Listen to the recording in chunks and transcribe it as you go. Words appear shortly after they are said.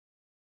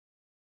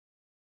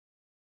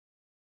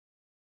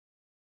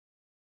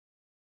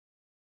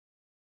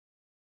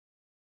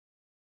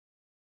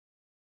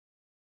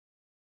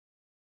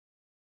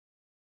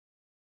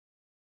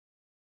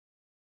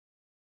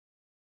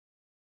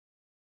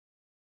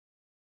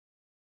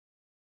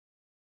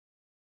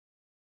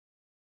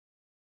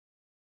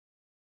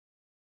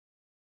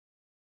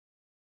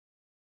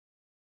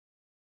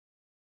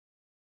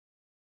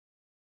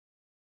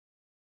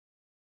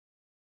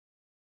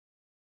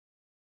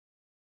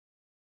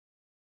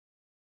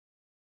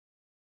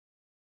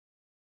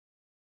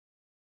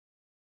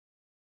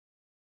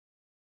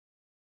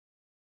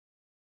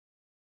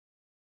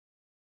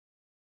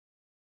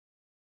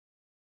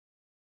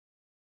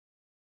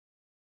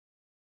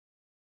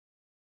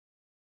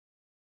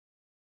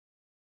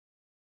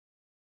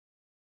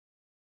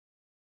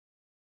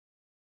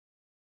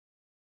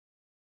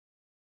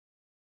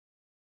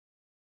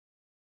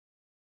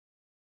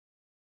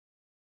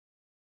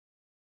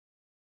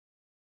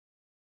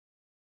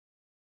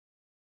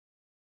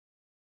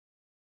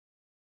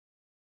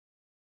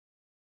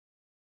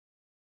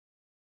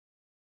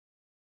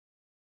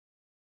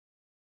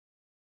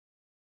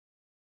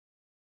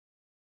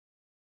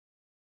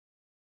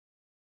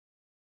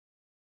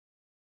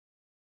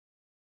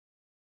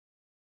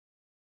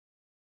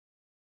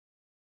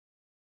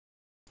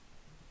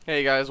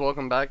Hey guys,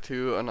 welcome back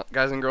to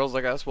guys and girls,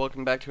 I guess.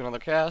 Welcome back to another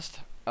cast.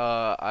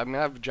 I'm gonna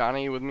have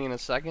Johnny with me in a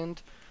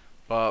second,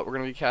 but we're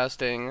gonna be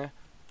casting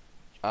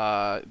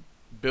uh,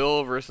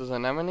 Bill versus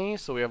Anemone.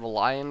 So we have a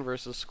lion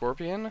versus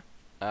scorpion.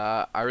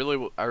 I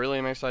really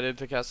am excited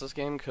to cast this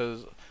game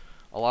because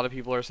a lot of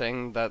people are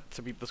saying that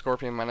to beat the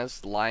scorpion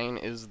menace, lion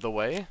is the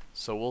way.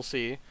 So we'll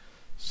see.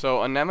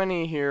 So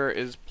Anemone here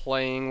is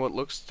playing what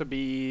looks to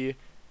be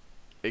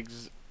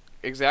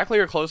exactly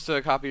or close to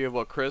a copy of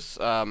what Chris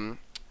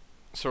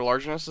Sir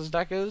Largeness's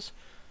deck is,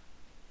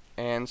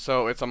 and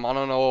so it's a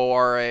mono no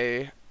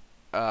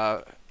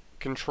RA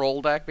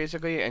control deck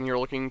basically, and you're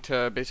looking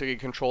to basically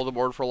control the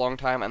board for a long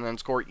time and then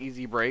score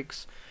easy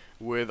breaks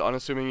with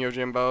unassuming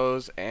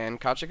Yojimbos and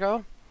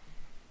Kachiko.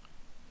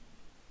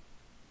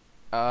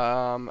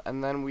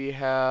 And then we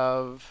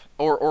have,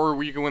 or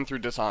we can win through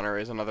dishonor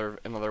is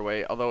another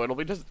way. Although it'll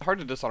be hard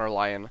to dishonor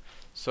Lion.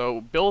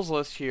 So Bill's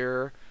list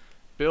here,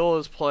 Bill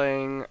is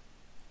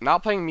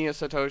not playing Mia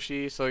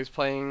Satoshi, so he's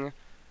playing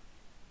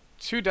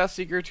 2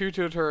 Deathseeker, 2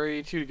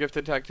 Toturi, 2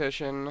 Gifted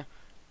Tactician,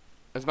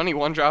 as many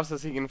 1-drops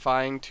as he can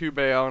find, 2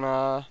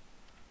 Bayona,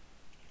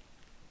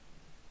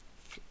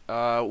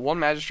 1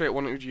 Magistrate,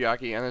 1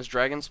 Ujiaki, and his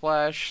Dragon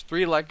Splash,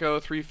 3 Let Go,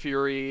 3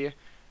 Fury,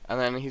 and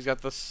then he's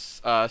got the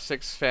 6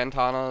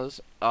 Fantanas.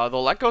 The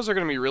Let Go's are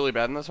going to be really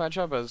bad in this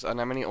matchup, as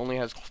Anemone only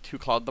has 2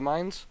 Cloud the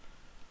Mines.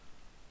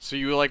 So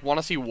you like want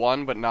to see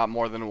 1, but not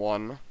more than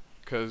 1,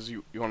 because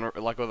you want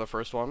to let go the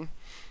first one.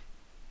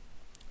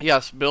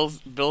 Yes,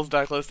 Bill's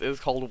deck list is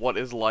called What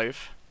is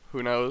Life?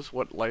 Who knows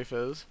what life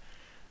is?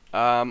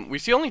 We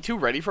see only 2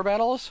 Ready for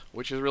Battles,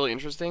 which is really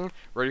interesting.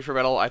 Ready for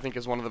Battle, I think,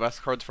 is one of the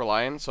best cards for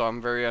Lion, so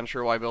I'm very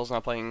unsure why Bill's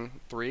not playing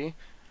 3.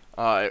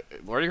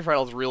 Ready for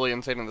Battle is really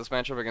insane in this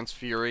matchup against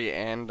Fury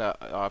and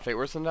Fate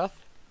Worse Than Death.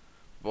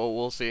 Well,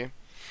 we'll see.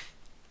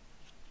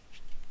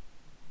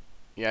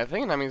 Yeah, I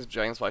think Anemone's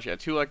Giant Splash. Yeah,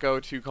 2 Let Go,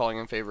 2 Calling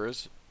in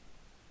Favors.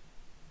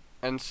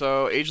 And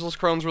so, Ageless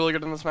Crone's really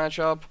good in this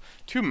matchup.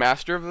 2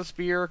 Master of the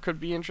Spear could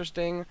be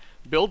interesting.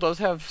 Bill does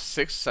have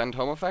 6 Send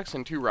Home effects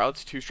and 2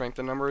 routes, 2 Strength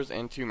in Numbers,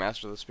 and 2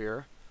 Master of the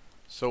Spear.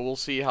 So we'll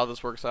see how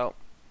this works out.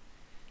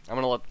 I'm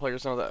going to let the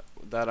players know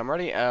that I'm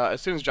ready. As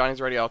soon as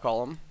Johnny's ready, I'll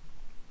call him.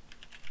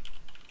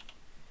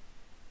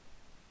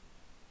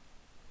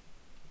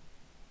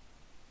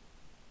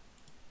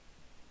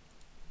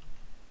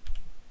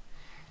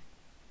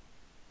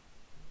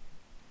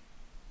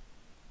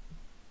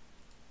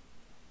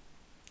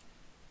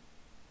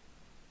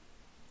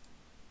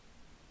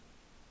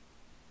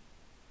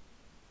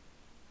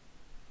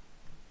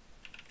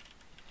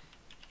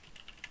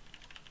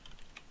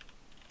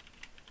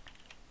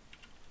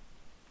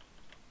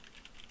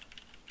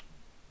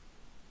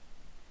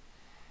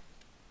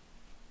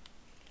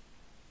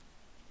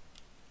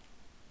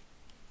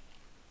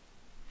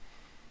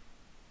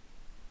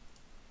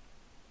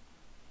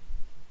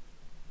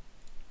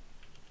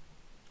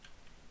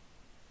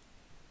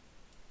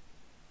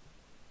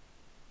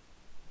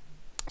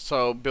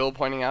 So Bill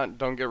pointing out,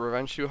 don't get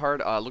revenge too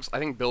hard. I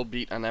think Bill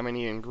beat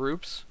Anemone in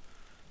groups,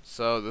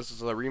 so this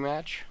is a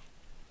rematch.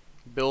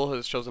 Bill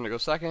has chosen to go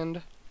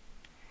second.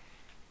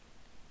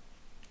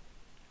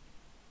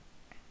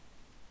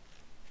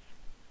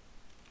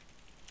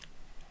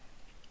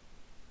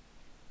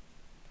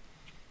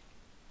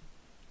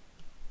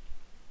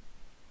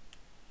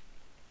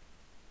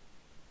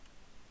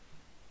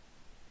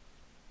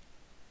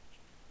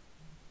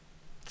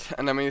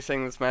 Anemone's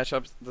saying this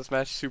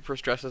match super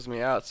stresses me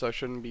out, so it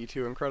shouldn't be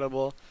too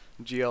incredible.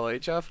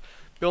 GLHF.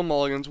 Bill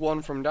Mulligan's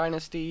 1 from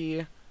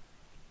Dynasty.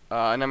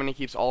 Anemone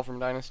keeps all from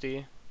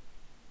Dynasty.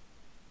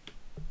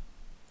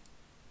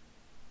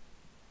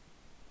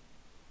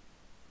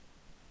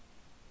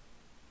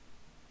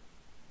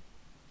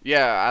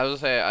 Yeah, I was gonna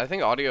say, I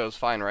think audio is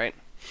fine, right?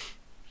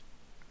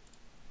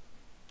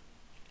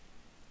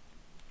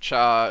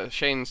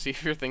 Shane, see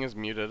if your thing is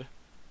muted.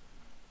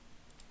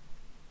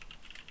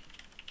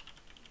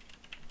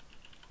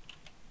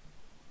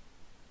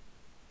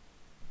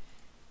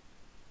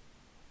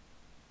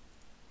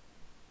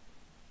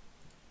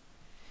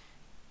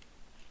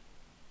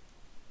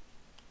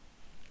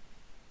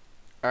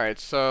 Alright,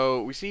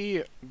 so we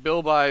see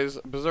Bill buys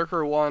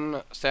Berserker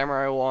 1,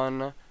 Samurai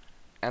 1,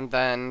 and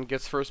then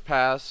gets first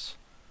pass.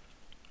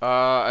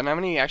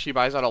 Anemone actually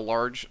buys out a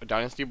large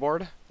Dynasty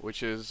board,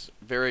 which is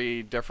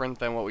very different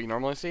than what we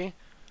normally see.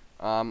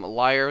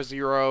 Liar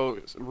 0,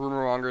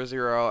 Rumormonger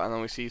 0, and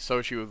then we see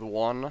Sochi with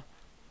 1.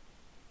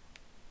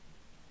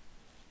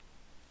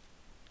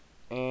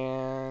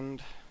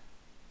 And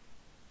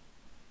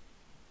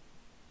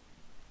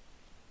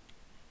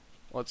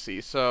let's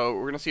see, so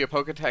we're going to see a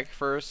Poke Attack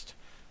first.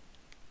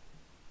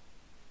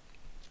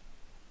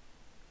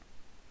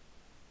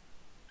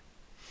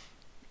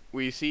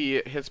 We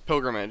see his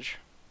Pilgrimage.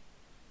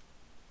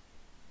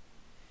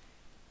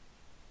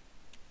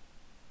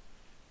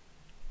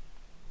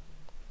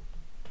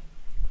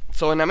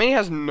 So Anemone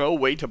has no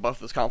way to buff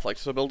this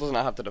conflict, so Bill does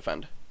not have to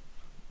defend.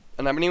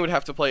 Anemone would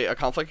have to play a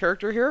conflict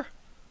character here.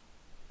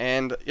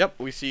 And yep,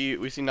 we see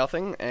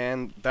nothing,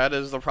 and that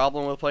is the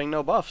problem with playing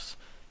no buffs.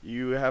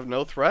 you have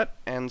no threat,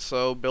 and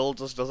so Bill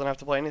just doesn't have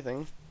to play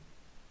anything.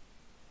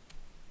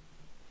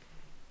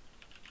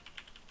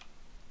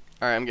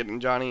 Alright, I'm getting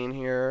Johnny in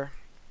here.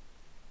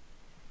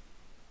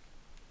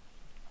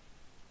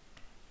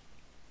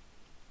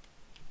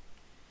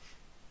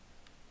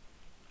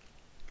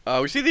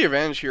 We see the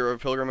advantage here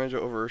of Pilgrimage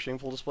over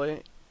Shameful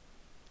Display,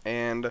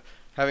 and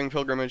having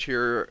Pilgrimage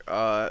here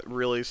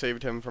really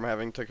saved him from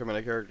having to commit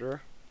a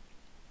character.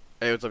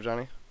 Hey, what's up,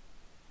 Johnny?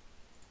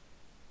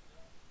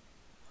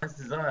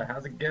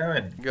 How's it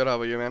going? Good, how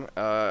about you, man?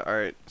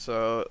 Alright,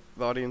 so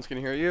the audience can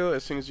hear you.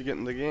 As soon as you get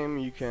in the game,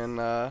 you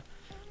can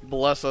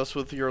bless us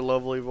with your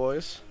lovely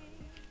voice.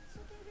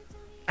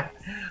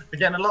 We're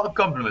getting a lot of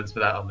compliments for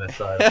that on this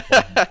side.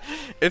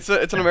 It's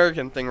an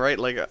American thing, right?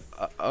 Like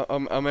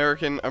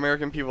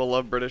American people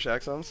love British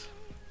accents.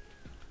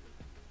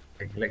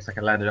 It looks like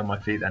I landed on my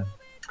feet then.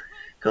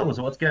 Cool.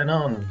 So what's going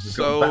on? We've got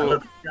So Battle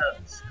of the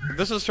Guns.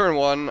 this is turn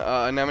 1.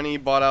 Anemone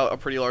bought out a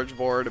pretty large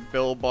board.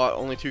 Bill bought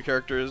only 2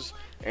 characters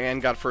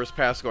and got first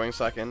pass going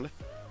second.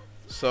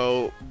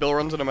 So Bill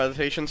runs into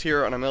meditations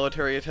here on a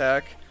military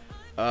attack.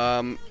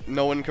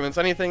 No one commits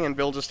anything, and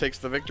Bill just takes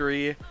the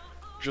victory.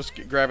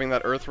 Just grabbing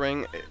that Earth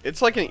Ring. It's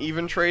like an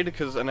even trade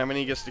because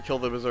Anemone gets to kill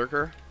the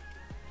Berserker.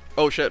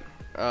 Oh shit!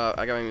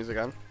 I got my music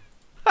on.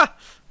 Ha!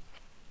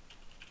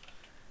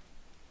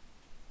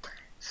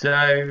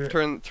 So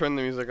Turn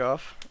the music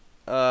off.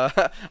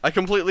 I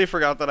completely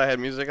forgot that I had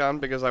music on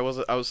because I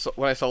was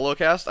when I solo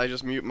cast, I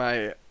just mute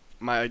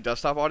my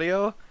desktop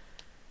audio.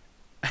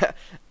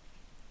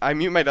 I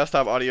mute my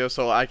desktop audio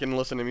so I can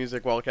listen to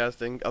music while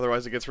casting.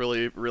 Otherwise, it gets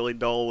really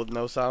dull with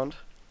no sound.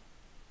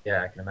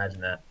 yeah, I can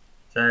imagine that.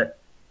 So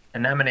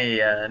Anemone,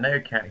 no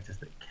characters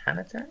that can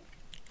attack.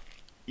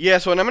 Yeah,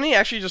 so Anemone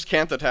actually just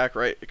can't attack,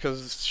 right?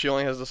 Because she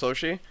only has the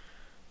Soshi.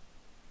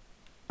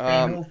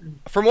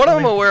 From what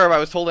I'm aware of, I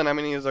was told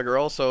Anemone is a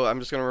girl, so I'm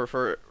just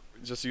gonna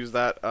just use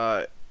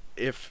that.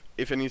 If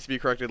it needs to be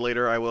corrected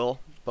later, I will.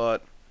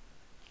 But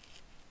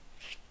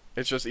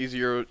it's just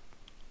easier.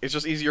 It's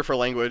just easier for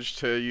language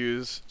to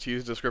use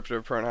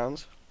descriptive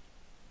pronouns.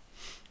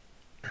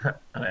 I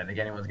don't think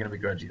anyone's gonna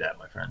begrudge you that,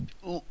 my friend.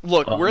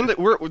 Look, we're in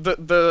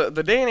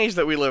the day and age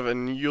that we live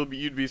in.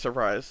 You'd be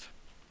surprised.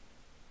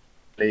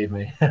 Believe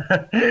me.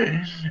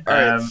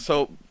 Alright,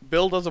 so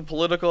Bill does a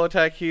political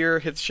attack here,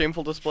 hits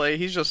Shameful Display.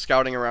 He's just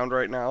scouting around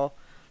right now.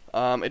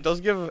 It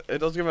does give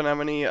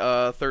Anemone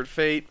a third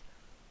fate.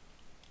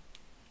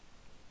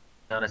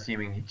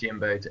 Unassuming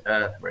Jimbo to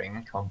Earth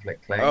Ring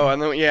conflict claim. Oh,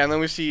 and then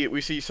we see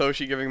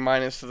Soshi giving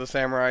minus to the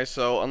samurai.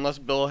 So unless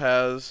Bill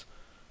has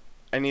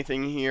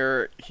anything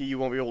here, he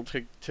won't be able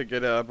to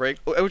get a break,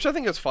 which I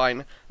think is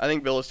fine. I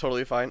think Bill is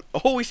totally fine.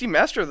 Oh, we see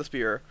Master of the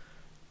Spear.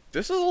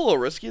 This is a little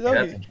risky though.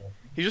 Yeah,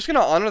 He's just gonna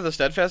honor the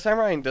Steadfast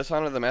Samurai and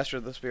dishonor the Master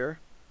of the Spear.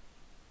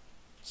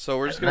 So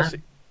we're just gonna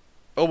see.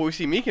 Oh, but we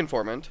see Meek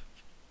Informant.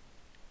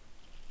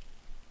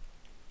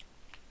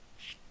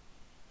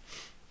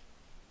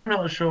 I'm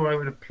not sure I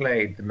would have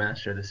played the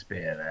Master of the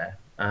Spear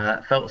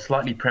there. Felt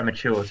slightly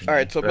premature to me.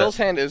 Alright, so Bill's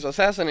hand is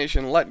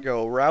Assassination, Let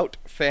Go, Route,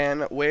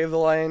 Fan, Way of the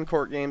Lion,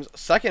 Court Games,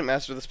 second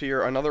Master of the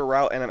Spear, another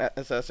Route, and an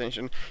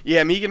Assassination.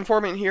 Yeah, Meek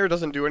Informant here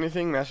doesn't do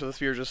anything. Master of the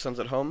Spear just sends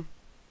it home.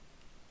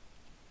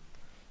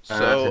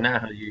 So now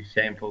how you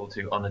Shameful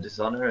to honor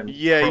dishonor and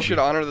yeah, you should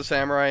honor the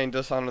samurai and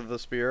dishonor the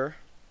spear.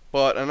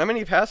 But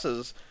Anemone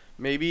passes,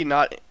 maybe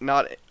not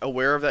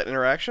aware of that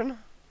interaction.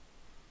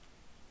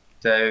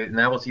 So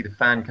now we'll see the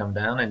fan come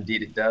down.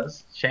 Indeed, it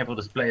does. Shameful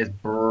Display is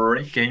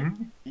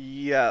breaking.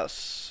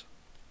 Yes.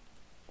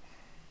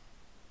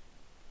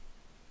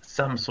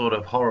 Some sort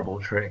of horrible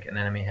trick an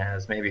enemy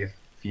has, maybe a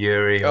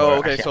fury. Or Oh,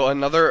 okay. So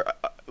another.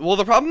 Well,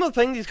 the problem with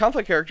playing these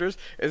conflict characters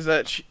is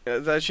that she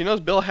knows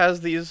Bill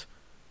has these.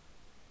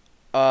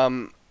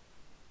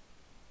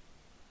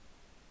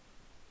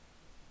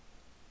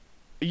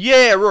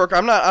 Yeah, Rourke.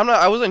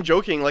 I wasn't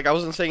joking. Like I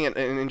wasn't saying it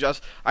in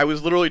jest. I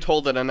was literally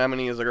told that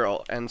Anemone is a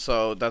girl, and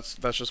so that's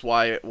just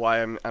why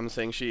I'm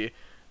saying she.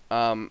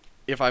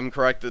 If I'm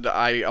corrected,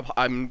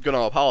 I'm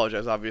gonna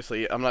apologize.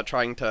 Obviously, I'm not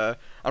trying to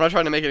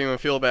make anyone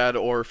feel bad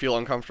or feel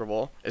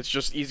uncomfortable. It's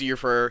just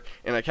easier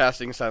in a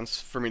casting sense,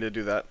 for me to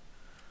do that.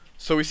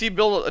 So we see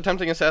Bill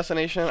attempting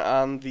assassination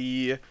on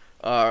the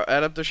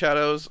Adept of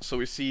Shadows. So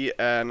we see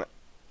an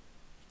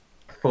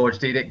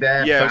Forged Edict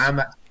there. Yeah, Bam,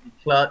 that's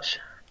clutch.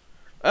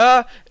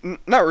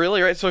 Not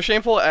really, right? So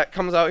Shameful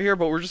comes out here,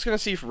 but we're just gonna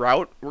see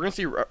Route. We're gonna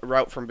see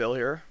Route from Bill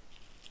here.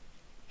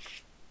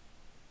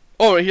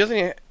 Oh, he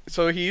doesn't.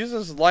 So he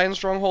uses Lion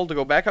Stronghold to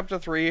go back up to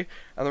 3, and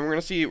then we're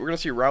gonna see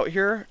Route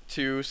here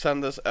to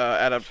send this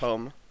Adept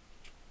home.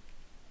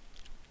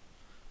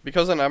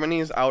 Because Anemone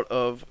is out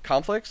of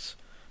conflicts,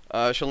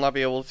 she'll not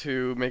be able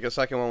to make a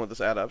second one with this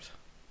Adept.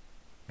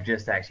 I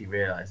just actually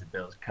realised that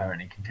Bill's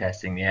currently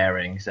contesting the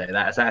airing, so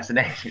that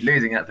assassination,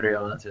 losing that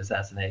 3-0 to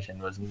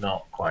assassination was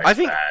not quite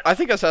bad. I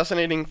think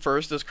assassinating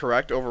first is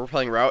correct over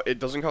playing Route. It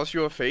doesn't cost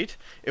you a fate.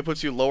 It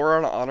puts you lower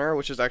on honor,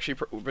 which is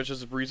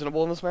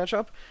reasonable in this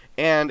matchup,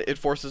 and it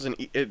forces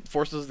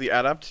the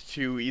Adept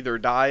to either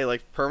die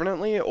like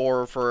permanently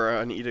or for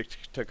an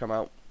edict to come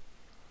out.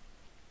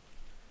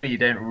 you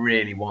don't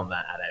really want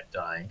that adept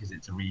dying because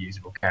it's a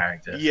reusable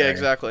character. Yeah, So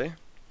exactly.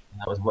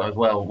 that was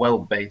well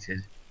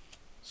baited.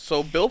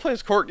 So Bill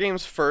plays court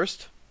games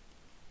first.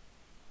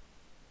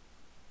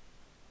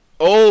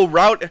 Oh,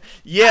 route.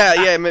 Yeah,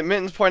 yeah.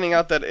 Mitten's pointing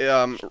out that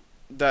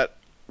that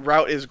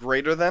route is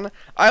greater than.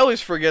 I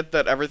always forget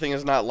that everything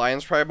is not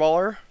Lions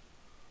Triballer.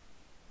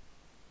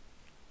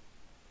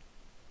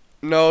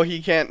 No,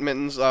 he can't.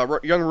 Mittens.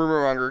 Young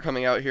Rumor Monger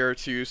coming out here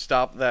to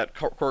stop that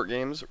court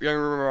games. Young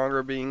Rumor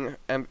Monger being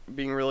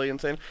really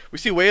insane. We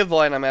see Wave the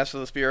Line on Master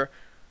of the Spear.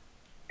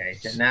 Okay,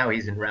 so now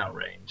he's in route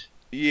range.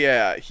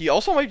 Yeah, he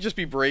also might just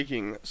be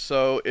breaking.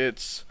 So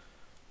it's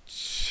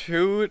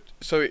 2.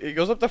 So it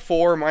goes up to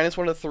 4,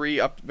 -1 to 3,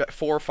 up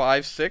 4,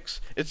 5,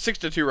 6. It's 6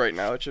 to 2 right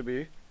now. It should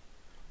be.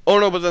 Oh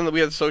no, but then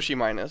we had Soshi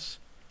minus.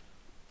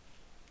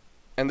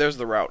 And there's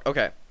the route.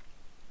 Okay.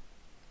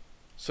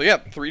 So yeah,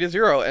 3 to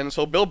 0, and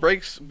so Bill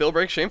breaks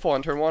Shameful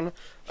on turn 1,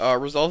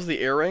 resolves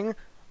the air ring.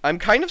 I'm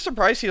kind of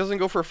surprised he doesn't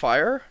go for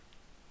fire.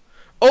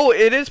 Oh,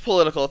 it is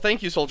political.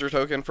 Thank you, Soldier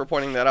Token, for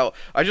pointing that out.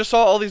 I just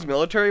saw all these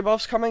military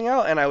buffs coming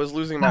out, and I was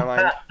losing my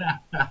mind.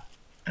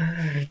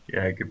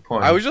 Yeah, good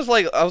point. I was just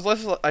like,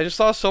 I just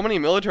saw so many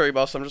military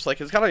buffs. I'm just like,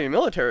 it's gotta be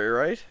military,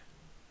 right?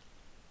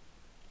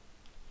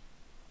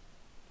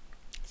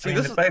 See,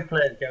 if both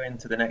players go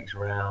into the next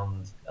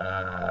round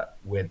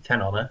with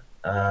 10 honor,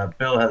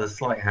 Bill has a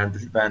slight hand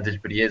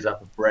disadvantage, but he is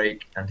up a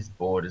break, and his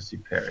board is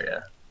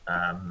superior.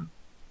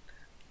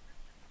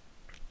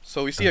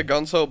 So we see a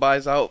Gunso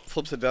buys out,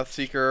 flips a Death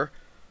Seeker.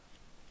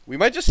 We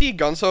might just see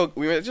Gunso.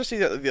 We might just see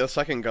the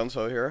second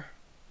Gunso here.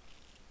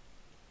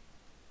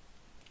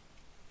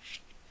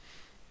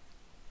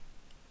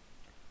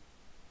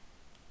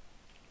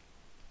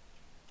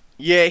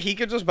 Yeah, he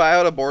could just buy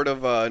out a board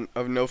of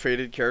no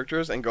faded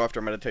characters and go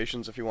after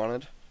Meditations if he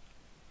wanted.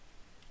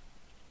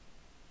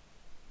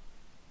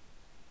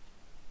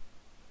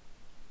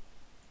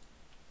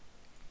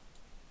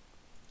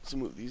 Let's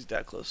move these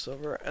deck lists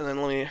over, and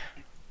then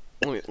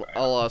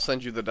I'll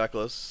send you the deck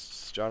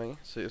lists, Johnny.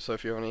 So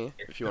if you have any,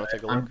 if you want to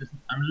take a look.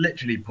 I'm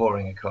literally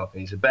pouring a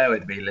copy, so bear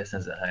with me,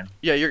 listeners at home.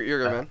 Yeah, you're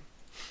good, man.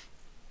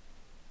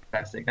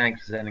 Fantastic.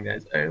 Thanks for sending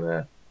those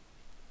over.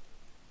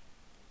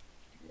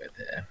 With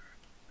here.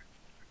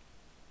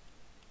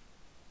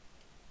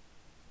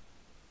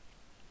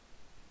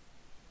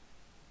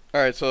 All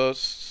right, so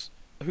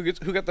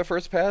who got the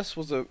first pass?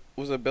 Was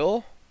it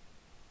Bill?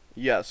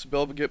 Yes,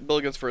 Bill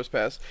gets first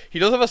pass. He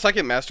does have a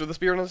second Master of the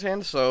Spear in his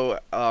hand, so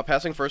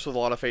passing first with a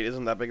lot of fate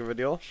isn't that big of a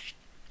deal.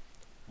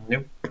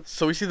 Nope.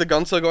 So we see the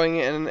Gunso going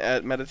in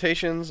at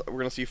Meditations. We're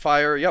gonna see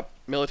fire. Yep,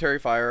 military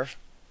fire.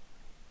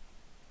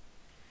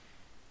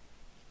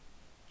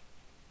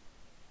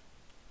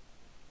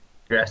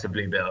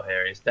 Aggressively Bill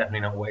here. He's definitely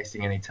not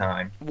wasting any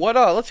time.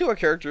 Let's see what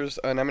characters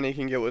Anemone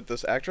can get with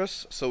this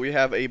actress. So we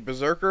have a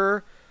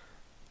Berserker,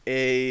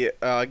 a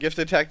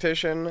Gifted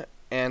Tactician,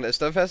 and a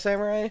Steadfast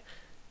Samurai.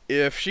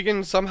 If she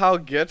can somehow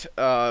get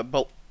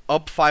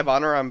up 5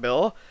 honor on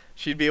Bill,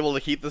 she'd be able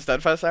to keep the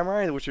Steadfast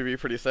Samurai, which would be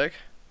pretty sick.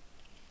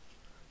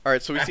 All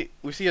right, so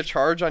we see a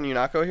charge on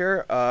Yunako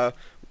here,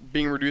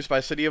 being reduced by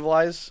City of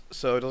Lies,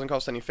 so it doesn't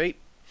cost any fate.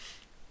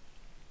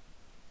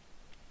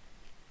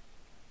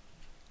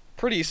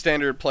 Pretty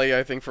standard play,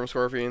 I think, from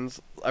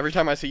Scorpions. Every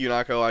time I see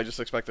Yunako, I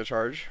just expect a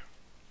charge.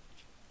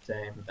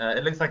 Same.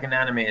 It looks like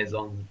Anemone is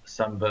on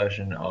some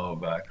version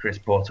of Chris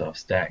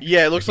Portoff's deck.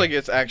 Yeah, it looks like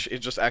it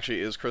just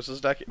actually is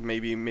Chris's deck.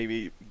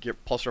 Maybe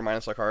get plus or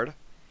minus a card.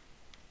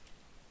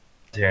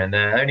 Here and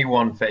there, only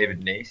one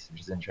favored niece,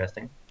 which is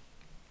interesting.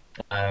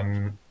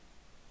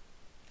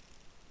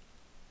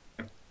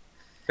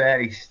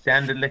 Fairly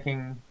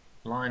standard-looking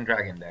Lion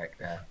Dragon deck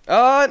there.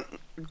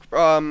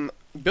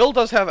 Bill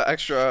does have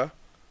extra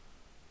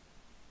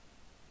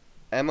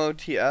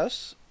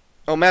MOTS.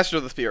 Oh, Master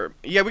of the Spear.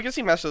 Yeah, we can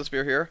see Master of the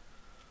Spear here.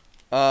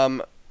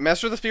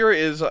 Master of the Spear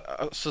is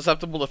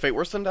susceptible to Fate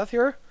Worse Than Death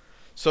here.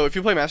 So if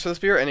you play Master of the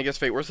Spear and it gets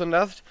Fate Worse Than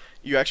Death,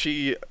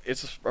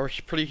 it's a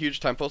pretty huge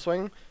tempo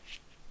swing.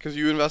 Because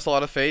you invest a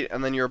lot of fate,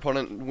 and then your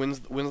opponent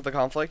wins the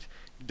conflict,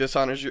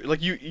 dishonors you. Like,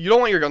 you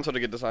don't want your Gunso to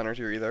get dishonored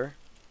here either.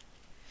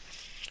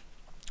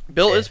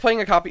 Bill is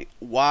playing a copy.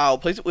 Wow,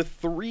 plays it with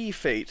 3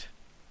 fate.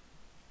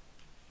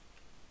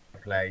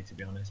 Play, to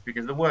be honest,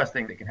 because the worst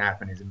thing that can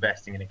happen is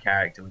investing in a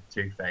character with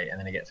 2 fate, and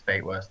then it gets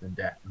Fate Worse Than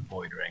Death and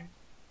Void Ring.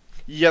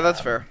 Yeah, that's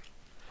fair.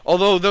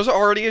 Although there's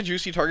already a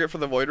juicy target for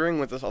the Void Ring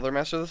with this other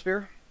Master of the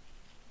Spear.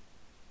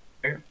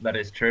 That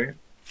is true.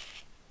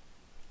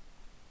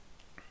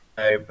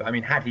 I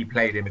mean, had he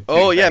played him with 2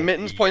 oh yeah, fate,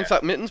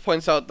 Mittens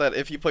points out that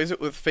if he plays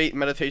it with fate,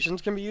 Meditations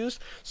can be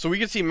used. So we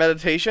could see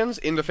Meditations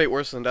into Fate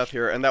Worse Than Death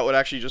here, and that would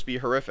actually just be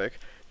horrific.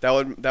 That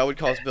would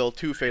cause Bill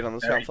 2 fate on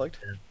this conflict.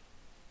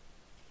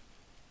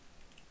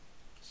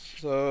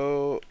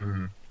 So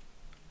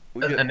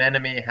does an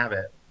enemy have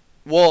it?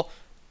 Well,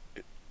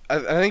 I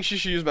think she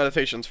should use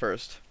Meditations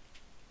first.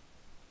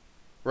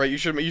 Right, you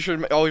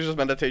should always use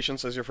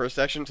Meditations as your first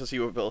action to see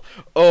what Bill.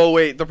 Oh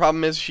wait, the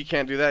problem is she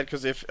can't do that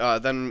because if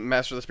then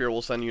Master of the Spear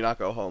will send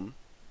Yunako home.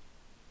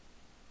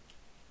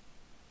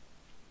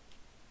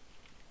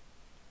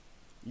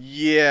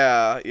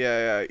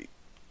 Yeah.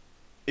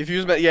 If you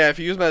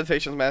use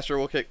Meditation's Master,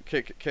 will kick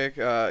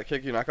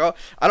Yunako out.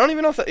 I don't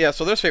even know if that. Yeah,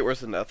 so there's Fate Worse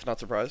Than Death. Not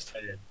surprised.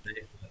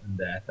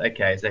 Death.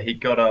 Okay, so he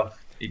got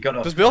off. He got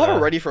off. Does Bill have a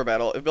ready for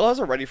battle? If Bill has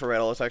a ready for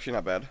battle, it's actually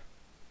not bad.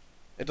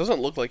 It doesn't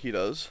look like he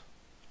does.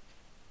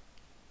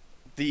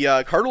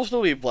 The card will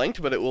still be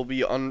blanked, but it will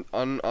be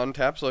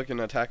untapped, so it can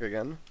attack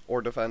again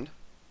or defend.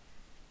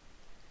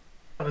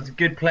 That was a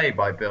good play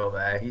by Bill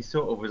there. He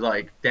sort of was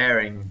like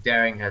daring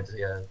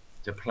her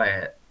to play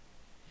it.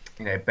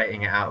 You know,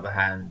 baiting it out of the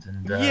hand.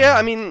 And yeah,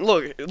 I mean,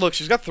 look,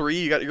 she's got 3.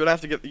 You're gonna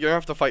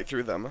have to fight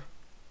through them.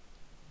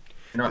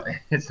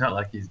 It's not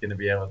like he's gonna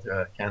be able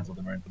to cancel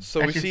them or anything.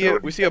 So we see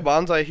a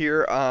bonsai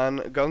here on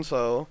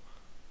Gunso.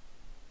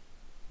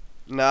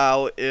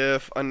 Now,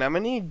 if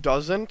Anemone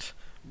doesn't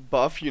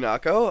buff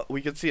Yunako,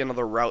 we could see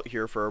another route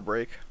here for a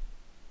break.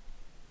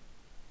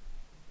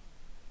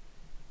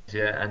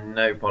 Yeah, and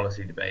no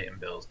policy debate in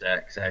Bill's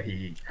deck, so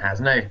he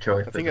has no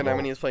choice. I think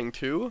Anemone is playing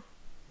 2.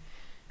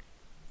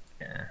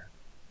 Yeah.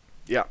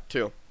 Yeah,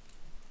 2.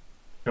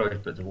 Choice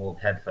but to walk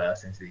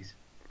headfirst into these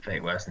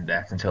Fate Worse Than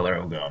Death until they're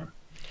all gone.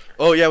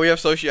 Oh yeah, we have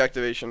Soshi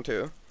activation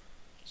too.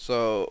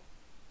 So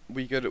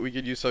we could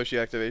use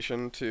Soshi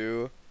activation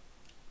to.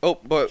 Oh,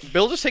 but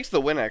Bill just takes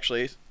the win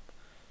actually.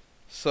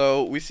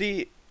 So we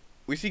see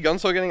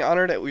Gunso getting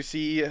honored. We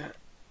see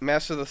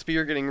Master of the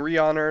Spear getting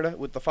re-honored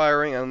with the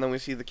firing, and then we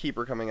see the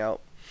Keeper coming out.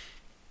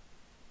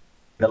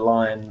 The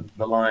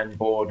line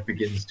board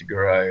begins to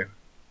grow.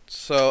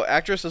 So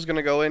Actress is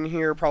gonna go in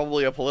here,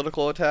 probably a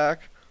political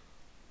attack.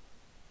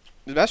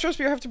 Does Master of the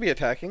Spear have to be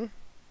attacking?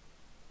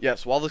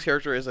 Yes, while this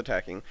character is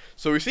attacking.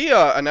 So we see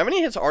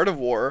Anemone hits Art of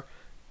War,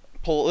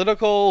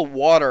 political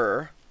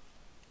water.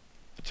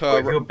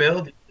 Wait, your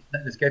build,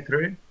 let this go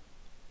through?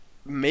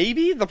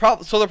 Maybe the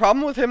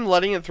problem with him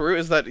letting it through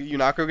is that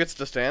Yunako gets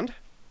to stand.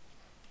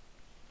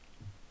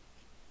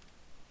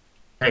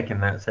 Take in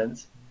that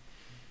sense.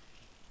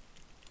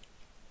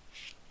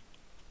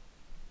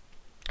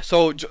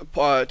 So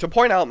to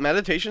point out,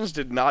 meditations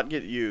did not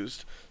get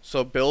used,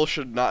 so Bill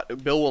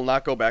will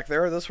not go back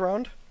there this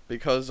round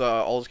because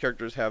all his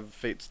characters have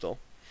fate still.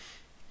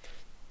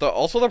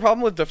 Also the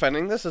problem with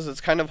defending this is it's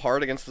kind of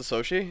hard against the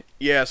Soshi.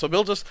 Yeah, so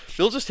Bill just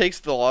takes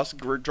the loss,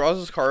 draws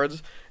his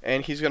cards,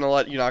 and he's gonna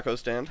let Yunako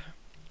stand.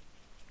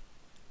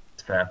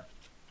 It's fair.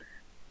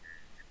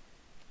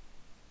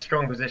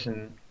 Strong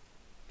position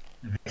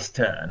this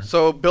turn.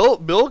 So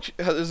Bill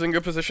is in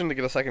good position to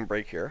get a second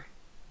break here.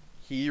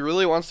 He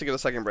really wants to get a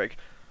second break.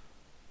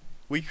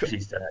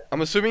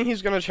 I'm assuming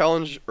he's gonna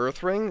challenge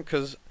Earthring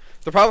because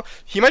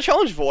he might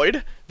challenge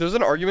Void. There's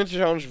an argument to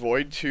challenge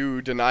Void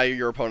to deny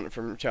your opponent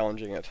from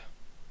challenging it.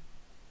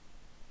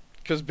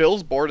 Because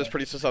Bill's board is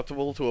pretty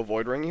susceptible to a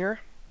Void Ring here.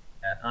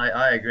 Yeah,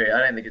 I agree. I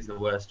don't think it's the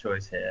worst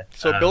choice here.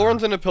 So Bill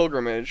runs into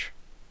Pilgrimage.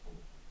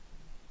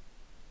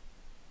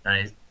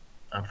 And he's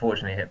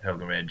unfortunately hit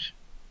Pilgrimage.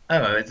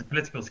 Oh, it's a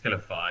political skill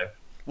of 5.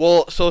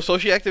 Well, so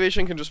Soshi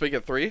activation can just make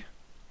it 3.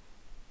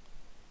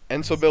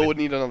 And so Bill would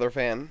need another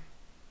fan.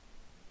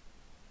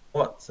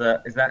 What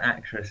is that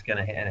actress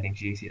gonna hit anything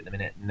juicy at the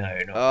minute? No,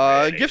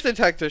 not really. Gifted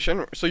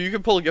Tactician. So you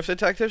could pull a Gifted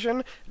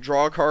Tactician,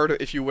 draw a card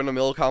if you win a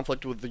mill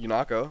conflict with the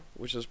Yunako,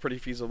 which is pretty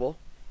feasible.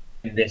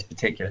 In this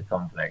particular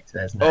conflict,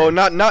 there's no. Oh,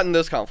 not in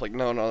this conflict.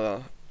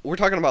 No. We're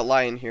talking about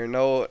Lion here.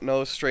 No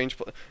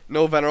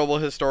venerable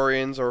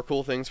historians or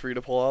cool things for you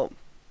to pull out.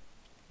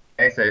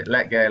 Okay, so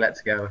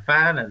let's go a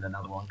fan, and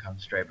another one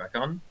comes straight back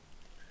on.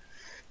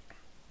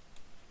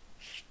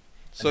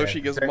 So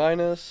she gets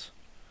minus.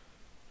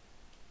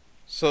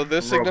 So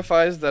this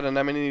signifies that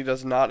Anemone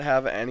does not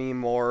have any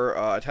more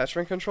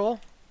attachment control?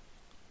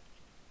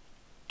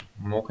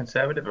 More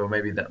conservative, or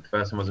maybe that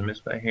first one was a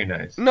misplay? Who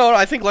knows? No,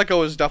 I think let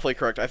go is definitely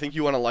correct. I think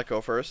you want to let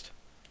go first.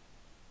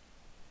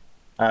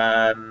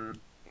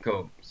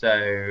 Cool.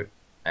 So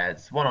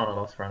it's 1 on a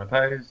loss for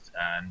unopposed,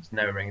 and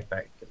no ring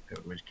effect,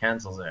 which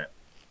cancels it.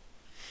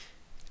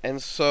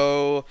 And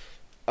so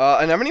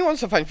Anemone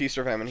wants to find Feast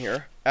or Famine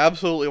here.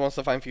 Absolutely wants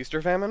to find Feast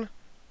or Famine.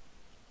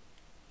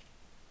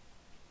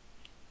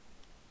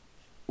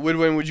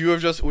 Woodwin, would you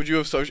have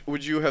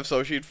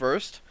Soshi'd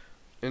first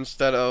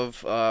instead of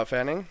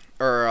fanning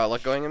or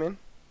let going? I mean,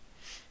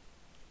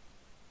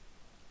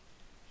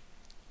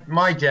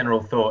 my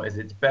general thought is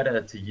it's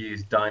better to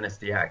use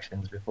dynasty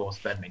actions before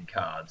spending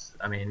cards.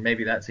 I mean,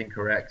 maybe that's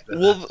incorrect. But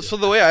well, so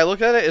the way I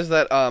look at it is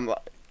that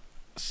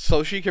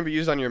Soshi can be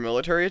used on your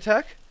military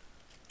attack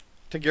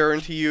to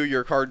guarantee you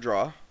your card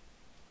draw.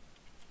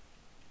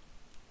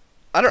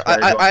 I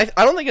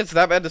don't think it's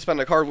that bad to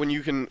spend a card when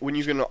you can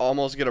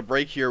almost get a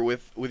break here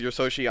with your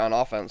Soshi on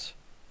offense.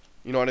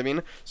 You know what I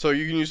mean? So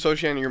you can use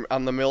Soshi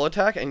on the mill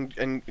attack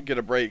and get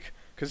a break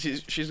because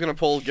she's gonna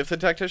pull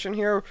Gifted Tactician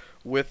here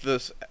with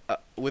this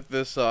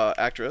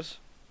actress.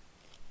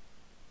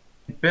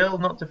 Bill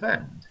not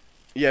defend.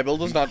 Yeah, Bill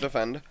does not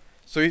defend.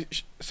 So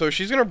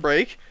she's gonna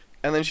break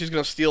and then she's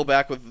gonna steal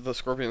back with the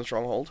Scorpion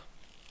Stronghold.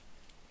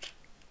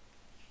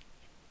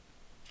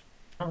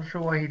 Not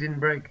sure why he didn't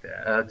break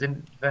there.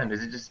 Didn't defend.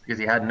 Is it just because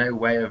he had no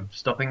way of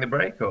stopping the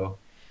break, or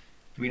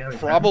Do we know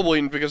his hand?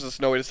 Probably because there's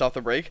no way to stop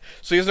the break.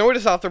 So he has no way to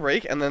stop the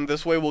break, and then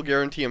this way will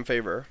guarantee him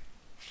favor.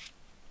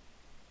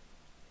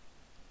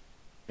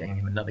 Getting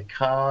him another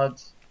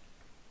card.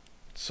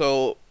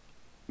 So,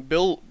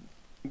 Bill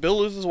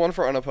loses one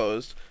for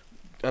unopposed.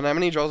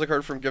 Anemone draws a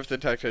card from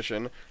Gifted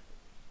Tactician.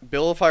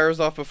 Bill fires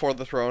off before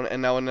the throne,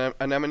 and now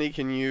Anemone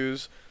can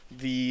use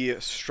the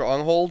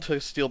Stronghold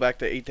to steal back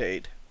to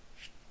 8/8.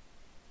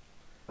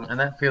 And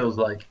that feels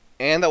like...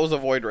 And that was a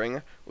Void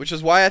Ring, which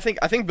is why I think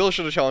Bill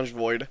should have challenged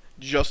Void,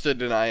 just to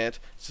deny it.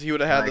 So he would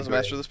have had this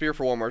Master of the Spear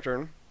for one more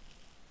turn.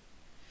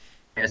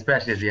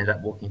 Especially as he ends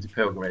up walking to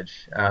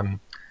Pilgrimage.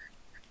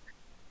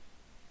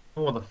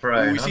 For the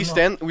throne. Ooh,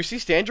 we see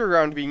Stand Your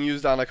Ground being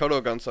used on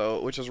Akodo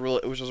Gunso, which is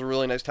a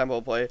really nice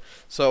tempo play.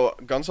 So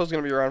Gunso's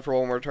gonna be around for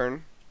one more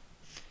turn.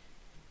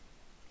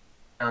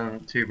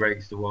 2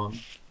 breaks to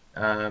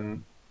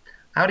 1.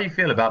 How do you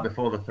feel about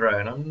Before the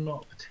Throne? I'm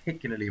not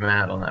particularly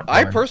mad on that.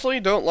 I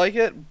personally don't like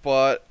it,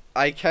 but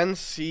I can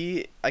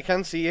see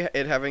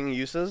it having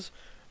uses.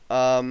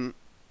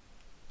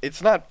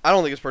 It's not. I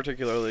don't think it's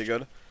particularly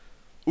good.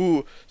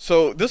 Ooh,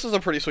 so this is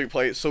a pretty sweet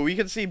play. So we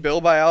could see Bill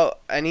buy out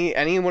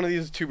any one of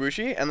these 2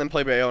 Bushi and then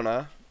play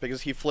Bayona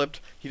because he flipped.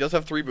 He does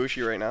have 3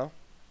 Bushi right now.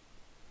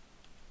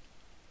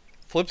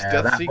 Flips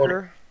Death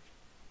Seeker.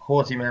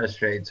 Haughty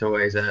Magistrate's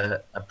always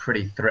a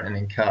pretty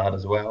threatening card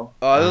as well.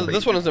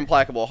 This one is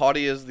Implacable.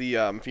 Haughty is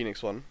the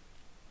Phoenix one.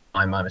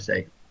 My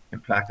mistake.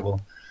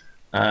 Implacable.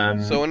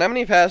 So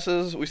Anemone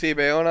passes. We see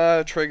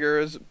Bayona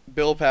triggers.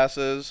 Bill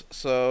passes.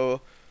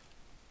 So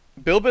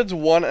Bill bids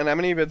 1.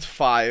 Anemone bids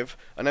 5.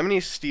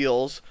 Anemone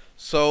steals.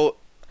 So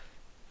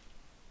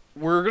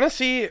we're gonna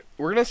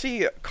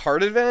see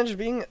card advantage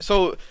being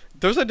so.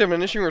 There's a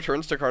diminishing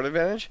returns to card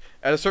advantage.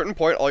 At a certain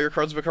point, all your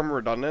cards become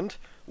redundant,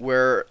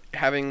 where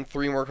having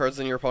 3 more cards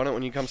than your opponent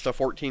when it comes to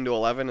 14 to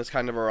 11 is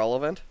kind of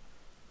irrelevant.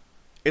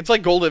 It's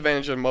like gold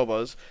advantage in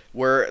MOBAs,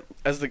 where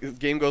as the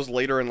game goes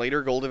later and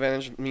later, gold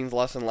advantage means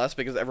less and less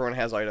because everyone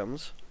has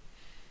items.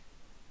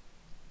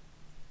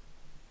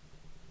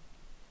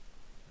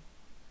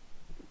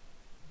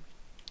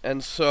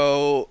 And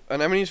so,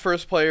 Anemone's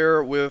first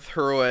player with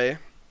Hiroe.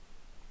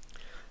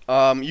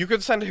 You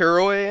could send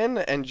Hiroe in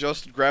and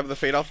just grab the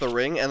Fate off the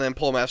ring and then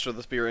pull Master of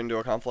the Spear into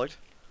a conflict.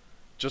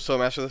 Just so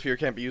Master of the Spear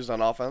can't be used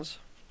on offense.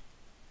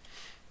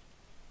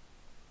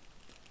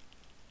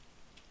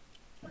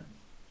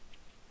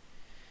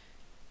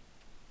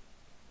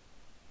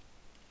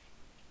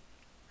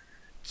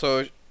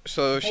 So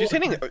she's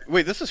hitting...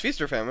 Wait, this is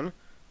Feast or Famine.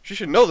 She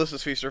should know this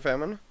is Feast or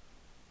Famine.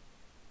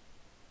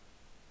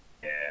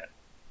 Yeah.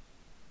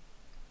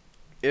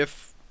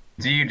 If...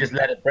 Do you just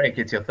let it break?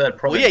 It's your third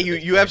province. Well, yeah,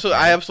 you absolutely...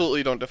 I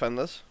absolutely don't defend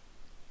this.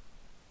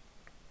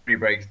 3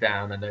 breaks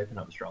down and open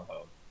up the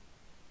Stronghold.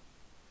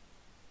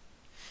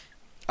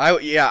 I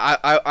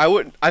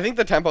would... I think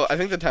the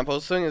tempo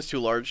thing is too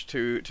large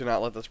to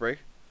not let this break.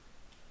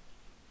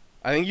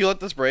 I think you let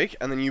this break,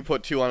 and then you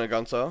put 2 on a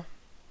Gunso.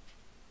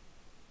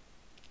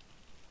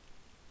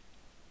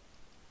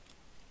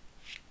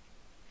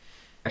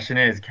 Question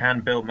is,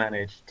 can Bill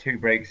manage 2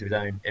 breaks of his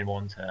own in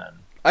 1 turn?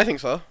 I think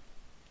so.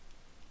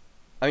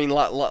 I mean,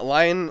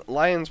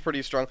 Lion's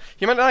pretty strong.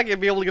 He might not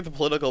be able to get the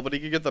political, but he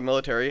could get the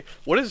military.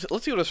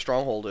 Let's see what a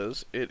stronghold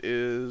is.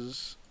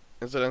 Is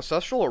it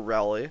Ancestral or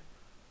Rally?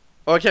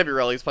 Oh, it can't be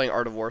Rally. He's playing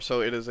Art of War,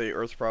 so it is a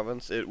Earth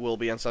province. It will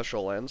be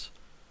Ancestral lands.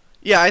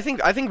 Yeah, I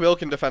think Bill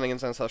can defend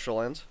against Ancestral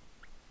lands.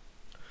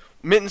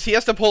 Mittens, he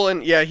has to pull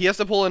in. Yeah, he has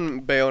to pull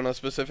in Bayona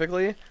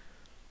specifically,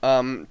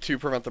 to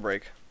prevent the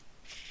break.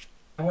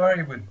 I'm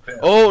worried with Bill.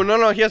 Oh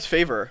no, he has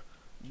favor.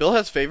 Bill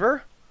has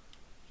favor.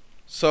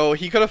 So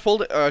he could have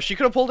pulled. She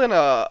could have pulled in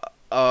an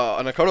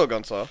Akodo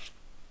Gunsa.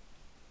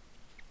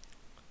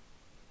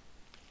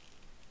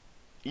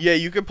 Yeah,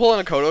 you could pull in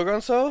a Akodo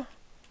Gunsa.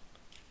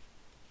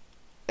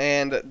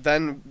 And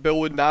then Bill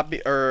would not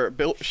be,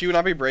 she would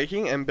not be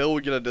breaking, and Bill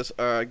would get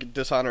a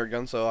Dishonored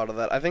Gunso out of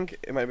that. I think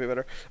it might be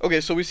better.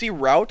 Okay, so we see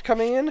Route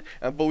coming in,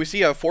 but we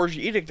see a Forged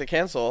Edict to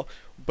cancel.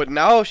 But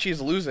now she's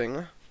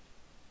losing.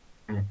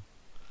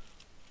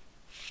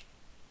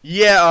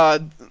 Yeah,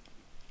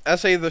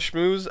 SA the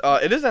Schmooze,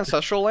 it is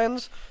Ancestral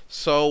Lands,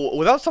 so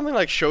without something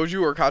like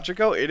Shoju or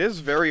Kachiko, it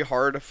is very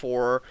hard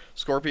for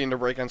Scorpion to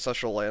break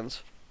Ancestral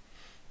Lands.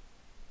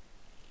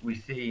 We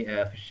see,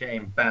 for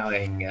shame,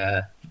 bowing,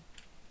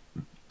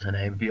 her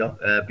name,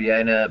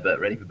 Biona, but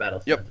ready for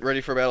battle. Yep, ready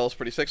for battle is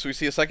pretty sick. So we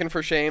see a second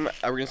for shame,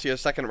 we're going to see a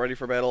second ready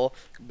for battle.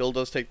 Bill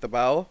does take the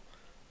bow.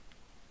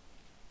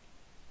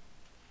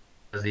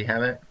 Does he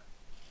have it?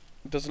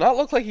 Does not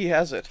look like he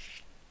has it.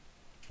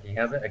 He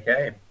has it?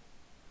 Okay.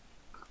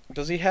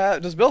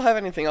 Does Bill have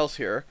anything else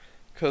here?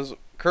 Because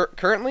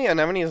currently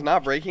Anemone is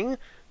not breaking,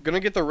 gonna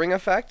get the ring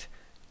effect,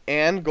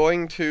 and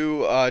going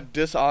to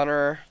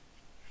dishonor.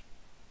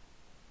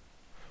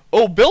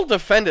 Oh, Bill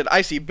defended.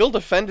 I see. Bill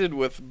defended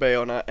with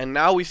Bayona, and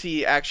now we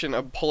see action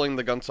of pulling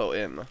the Gunso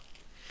in.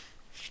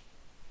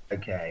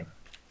 Okay.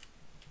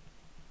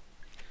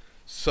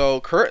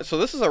 So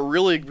this is a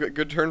really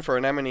good turn for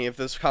Anemone if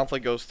this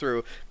conflict goes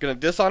through. Gonna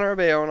dishonor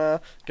Bayona,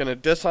 gonna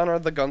dishonor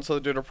the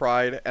Gunso due to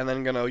pride, and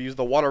then gonna use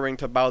the Water Ring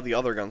to bow the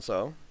other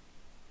Gunso.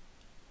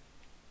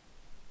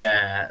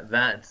 Yeah,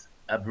 that's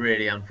a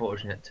really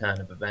unfortunate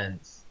turn of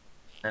events.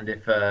 And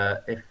if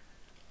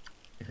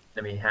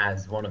enemy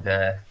has one of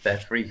their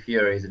three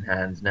Furies in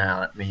hands now,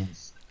 that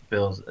means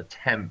Bill's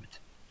attempt.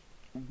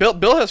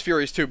 Bill has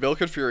Furies too. Bill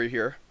could Fury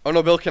here. Oh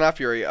no, Bill cannot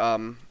Fury.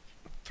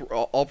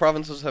 All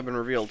provinces have been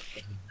revealed.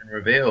 Has been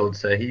revealed,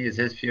 so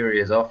his Fury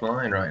is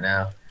offline right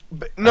now.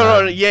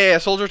 No, yeah,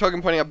 Soldier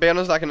token pointing out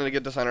Bayona's not going to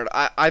get dishonored.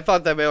 I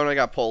thought that Bayona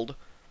got pulled.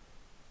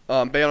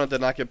 Bayona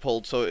did not get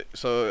pulled, so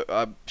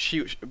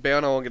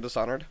Bayona won't get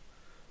dishonored.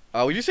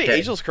 We do see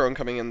Angel's Crone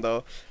coming in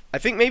though. I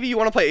think maybe you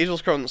want to play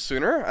Angel's Crone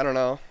sooner. I don't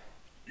know.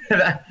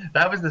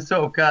 that was the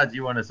sort of cards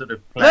you want to sort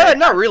of play.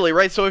 Not really,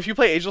 right? So if you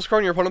play Angel's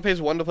Crone, your opponent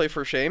pays 1 to play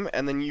for shame,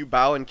 and then you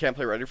bow and can't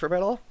play ready for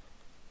battle.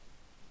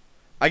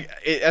 I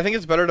think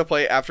it's better to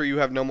play after you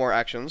have no more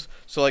actions.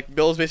 So like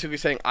Bill is basically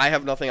saying, I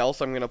have nothing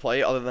else I'm gonna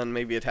play other than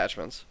maybe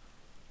attachments.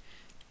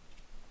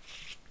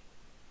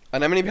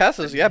 Anemone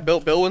passes. Yeah,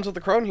 Bill wins with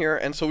the Crone here,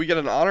 and so we get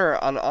an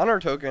honor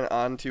token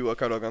onto a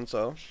Kodo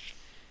Gunso.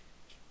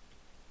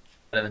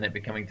 And then it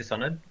becoming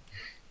dishonored.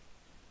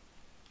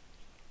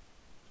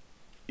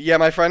 Yeah,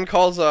 my friend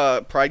calls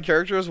pride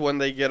characters when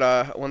they get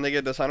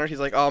dishonored.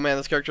 He's like, oh man,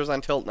 this character's on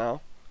tilt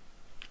now.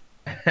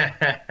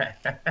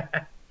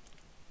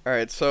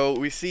 Alright, so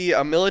we see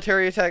a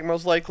military attack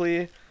most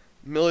likely.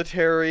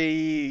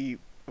 Military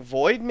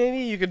void maybe?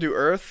 You could do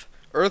earth.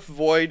 Earth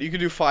void. You could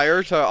do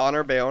fire to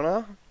honor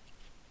Bayona.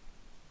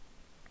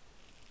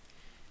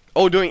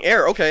 Oh, doing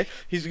air. Okay.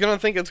 He's gonna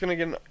think it's gonna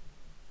get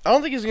I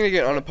don't think he's gonna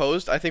get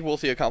unopposed. I think we'll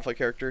see a conflict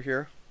character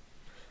here.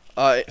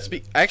 I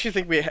actually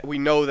think we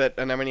know that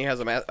Anemone has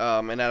an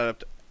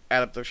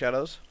adaptive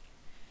shadows.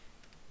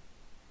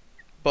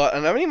 But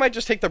Anemone might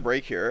just take the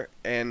break here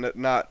and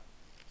not.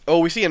 Oh,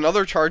 we see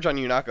another charge on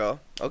Yunako.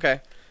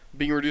 Okay.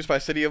 Being reduced by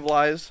City of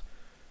Lies.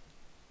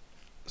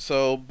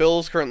 So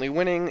Bill's currently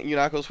winning.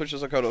 Yunako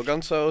switches a Kodo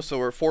Gunso. So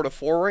we're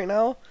 4-4 right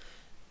now.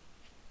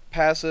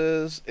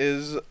 Passes.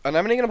 Is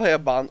Anemone gonna play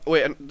a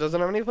Wait, does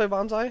Anemone play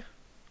Bonsai?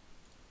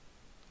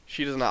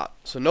 She does not.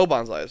 So no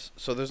Bonsais.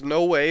 So there's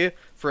no way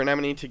for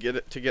Anemone to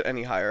get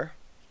any higher.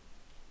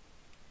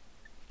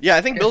 Yeah,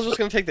 I think Bill's just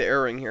gonna take the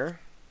air ring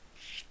here.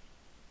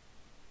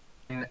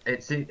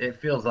 It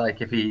feels like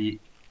if he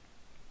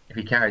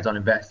carries on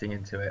investing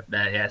into it,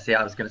 then yeah. See,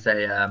 I was gonna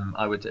say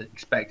I would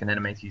expect an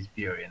enemy to use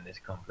Fury in this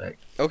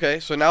conflict. Okay,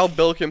 so now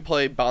Bill can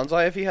play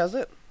Bonsai if he has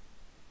it,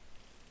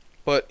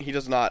 but he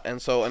does not, and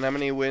so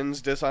Anemone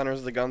wins,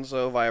 dishonors the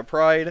Gunso via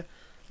pride.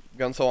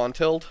 Gunso on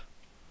tilt.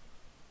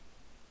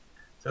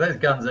 So those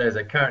Gunzos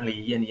are currently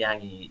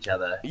yin-yanging each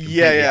other.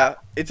 Yeah.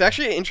 It's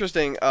actually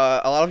interesting.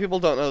 A lot of people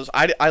don't know this.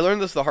 I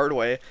learned this the hard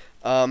way.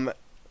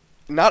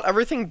 Not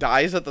everything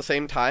dies at the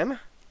same time.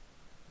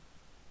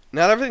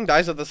 Not everything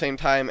dies at the same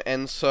time,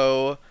 and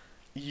so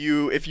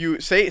if you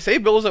say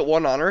Bill's at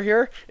 1 honor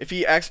here, if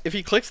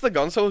he clicks the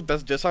Gunso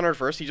that's dishonored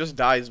first, he just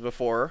dies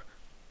before.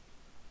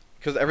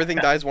 Because everything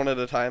dies one at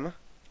a time.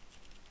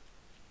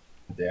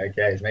 Yeah,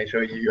 okay, so make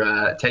sure you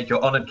take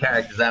your honored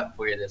characters out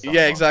before you dishonor.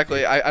 Yeah,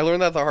 exactly. I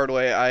learned that the hard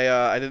way.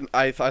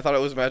 I thought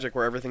it was Magic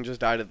where everything just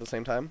died at the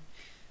same time.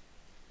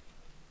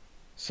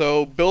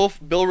 So Bill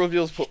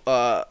reveals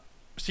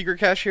secret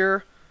cache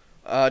here.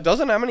 Does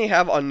Anemone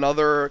have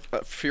another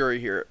Fury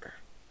here?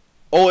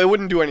 Oh, it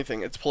wouldn't do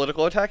anything. It's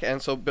political attack, and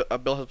so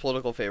Bill has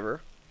political favor.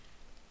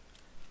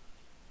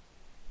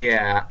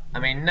 Yeah, I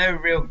mean, no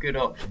real good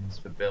options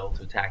for Bill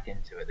to attack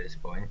into at this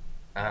point.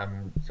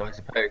 So I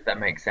suppose that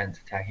makes sense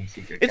attacking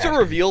secret. It's a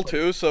reveal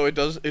too, so it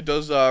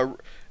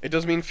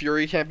does mean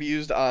Fury can't be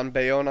used on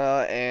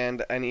Bayona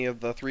and any of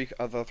the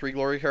three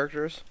glory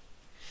characters.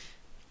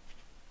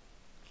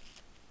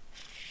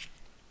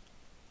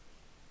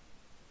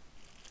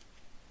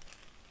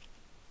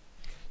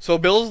 So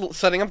Bill's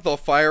setting up the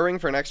firing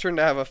for next turn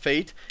to have a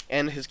Fate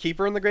and his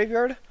Keeper in the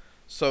graveyard,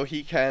 so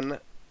he can.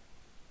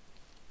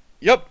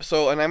 Yep.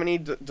 So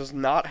Anemone does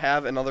not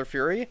have another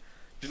Fury.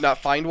 Did not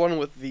find one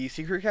with the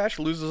secret cache.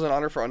 Loses an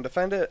honor for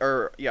undefended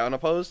or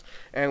unopposed,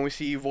 and we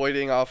see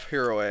voiding off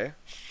Hero A.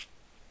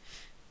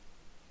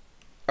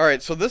 All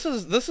right. So this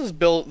is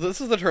Bill.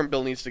 This is the turn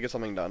Bill needs to get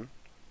something done.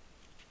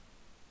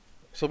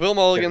 So Bill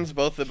mulligans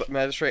both the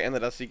Magistrate and the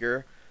Death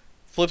Seeker.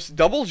 Flips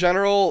double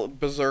General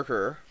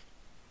Berserker,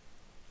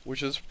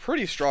 which is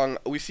pretty strong.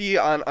 We see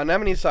on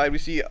Anemone's side, we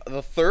see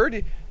the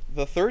third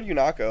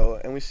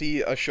Yunako, and we see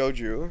a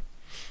Shoju.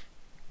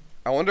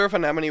 I wonder if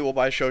Anemone will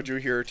buy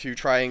Shoju here to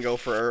try and go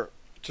for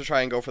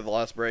the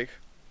last break.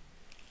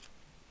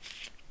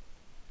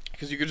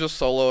 Because you could just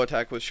solo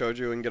attack with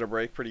Shoju and get a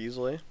break pretty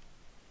easily.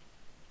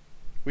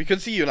 We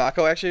could see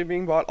Yunako actually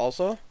being bought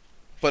also,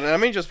 but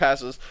Anemone just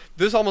passes.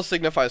 This almost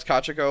signifies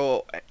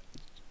Kachiko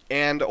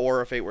and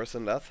or a Fate Worse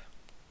Than Death.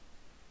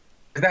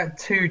 Is that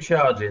 2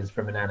 charges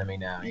from an enemy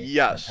now?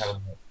 Yes.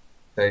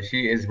 So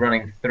she is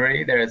running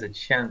 3. There is a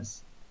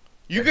chance.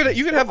 You could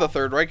have the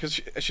third, right?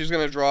 Because she's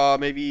gonna draw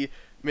maybe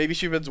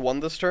she bids 1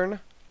 this turn.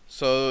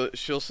 so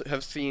she'll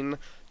have seen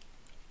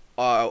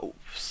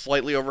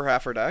slightly over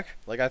half her deck.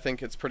 Like, I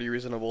think it's pretty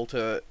reasonable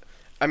to.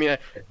 I mean,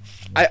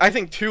 I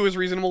think 2 is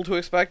reasonable to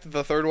expect.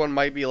 The third one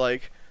might be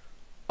like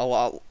a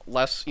lot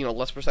less,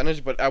 less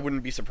percentage, but I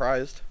wouldn't be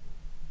surprised.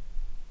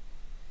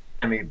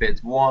 Anemone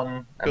bids 1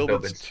 and Bill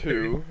bids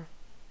 2.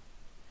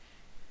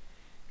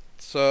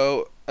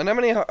 So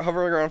Anemone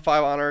hovering around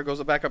 5 honor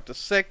goes back up to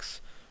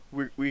 6.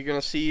 We're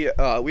gonna see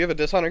we have a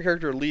dishonor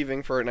character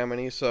leaving for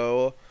Anemone,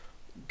 so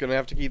gonna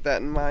have to keep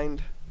that in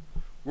mind.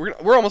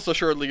 We're almost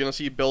assuredly gonna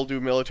see Bill do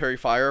military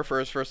fire for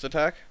his first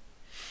attack.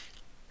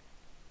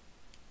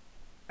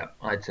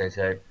 I'd say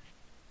so.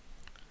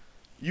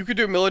 You could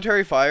do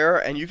military fire,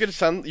 and you could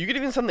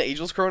even send the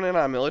Ageless Crone in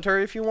on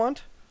military if you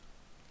want.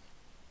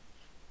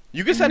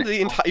 You could send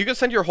you could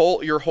send your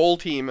whole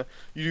team.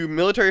 You do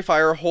military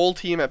fire, whole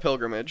team at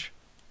pilgrimage.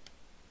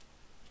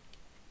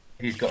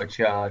 If he's got a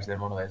charge, then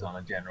one of those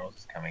honor generals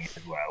is coming in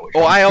as well.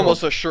 Oh, I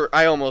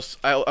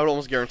would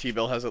almost guarantee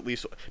Bill has at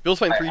least. Bill's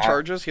playing 3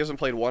 charges. He hasn't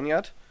played 1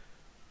 yet.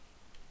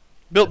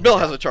 Bill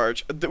has a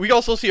charge. We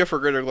also see a For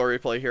Greater Glory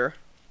play here.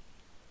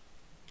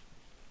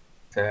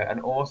 So, and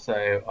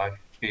also I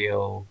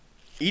feel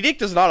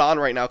Edict is not on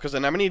right now because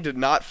Anemone did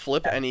not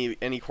flip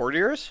any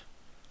courtiers.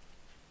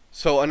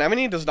 So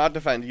Anemone does not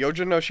defend.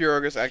 Yojin no Shiro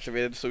gets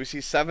activated, so we see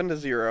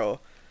 7-0.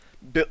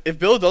 If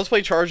Bill does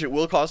play charge, it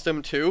will cost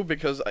him 2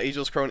 because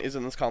Ageless Crone is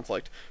in this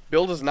conflict.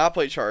 Bill does not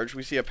play charge.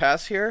 We see a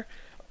pass here.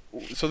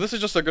 So this is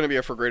just going to be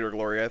a For Greater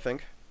Glory, I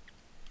think.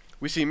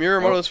 We see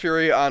Miyamoto's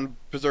Fury on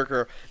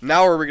Berserker.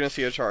 Now are we going to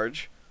see a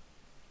charge?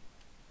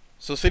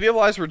 So City of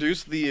Lies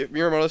reduced the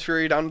Miyamoto's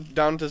Fury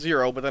down to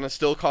 0, but then it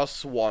still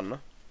costs 1.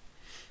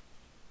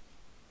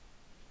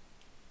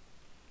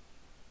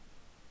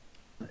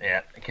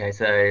 Yeah, okay,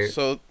 so...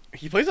 So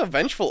he plays a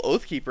Vengeful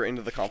Oathkeeper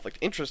into the conflict.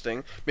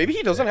 Interesting. Maybe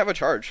he doesn't have a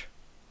charge.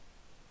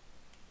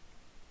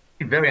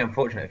 Very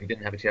unfortunate if he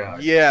didn't have a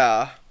charge.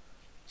 Yeah.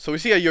 So we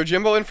see a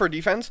Yojimbo in for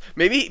defense.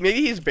 Maybe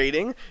he's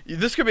baiting.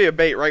 This could be a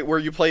bait, right? Where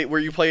you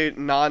just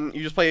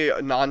play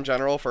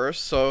non-general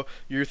first, so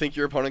you think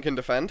your opponent can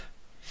defend.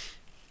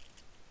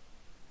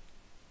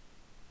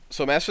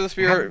 So Master of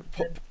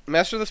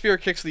the Spear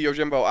kicks the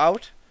Yojimbo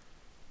out.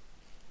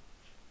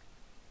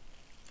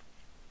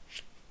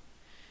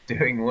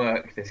 Doing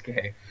work this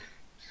game.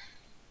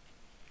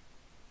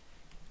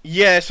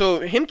 Yeah,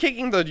 so him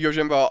kicking the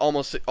Yojimbo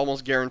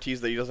almost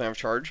guarantees that he doesn't have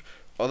charge.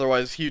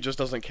 Otherwise, he just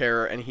doesn't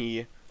care and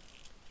he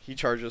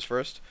charges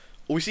first.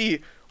 We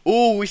see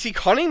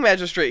Cunning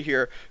Magistrate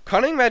here.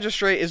 Cunning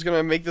Magistrate is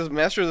gonna make this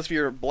Master of the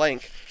Sphere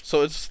blank.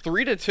 So it's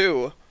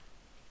 3-2.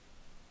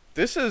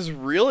 This is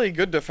really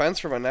good defense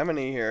from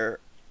Anemone here.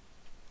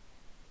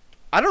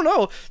 I don't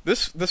know.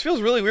 This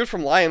feels really weird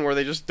from Lion where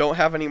they just don't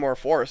have any more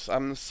force.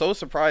 I'm so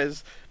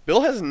surprised.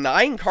 Bill has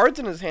 9 cards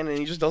in his hand and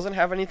he just doesn't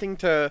have anything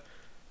to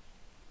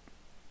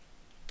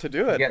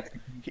do it.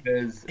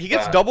 He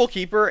gets double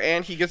keeper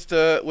and he gets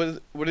to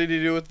what did he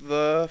do with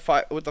the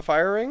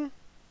fire ring?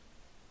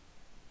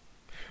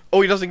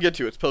 Oh, he doesn't get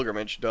to. It's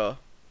pilgrimage. Duh.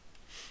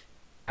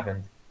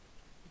 Happened.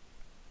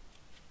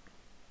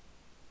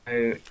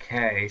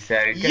 Okay, so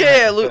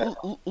yeah,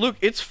 Luke,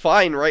 it's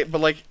fine, right?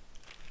 But like,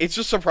 it's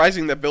just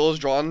surprising that Bill has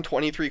drawn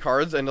 23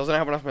 cards and doesn't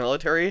have enough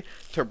military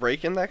to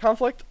break in that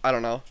conflict. I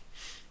don't know.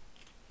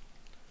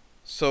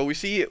 So we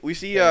see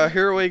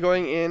Hiroi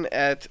going in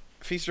at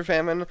Feast or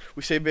Famine.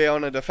 We see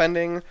Bayona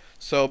defending.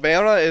 So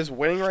Bayona is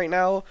winning right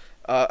now.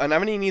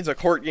 Anemone needs a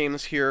court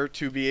games here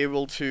to be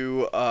able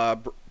to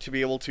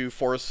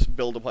force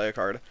Bill to play a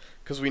card,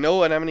 because we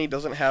know Anemone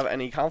doesn't have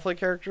any conflict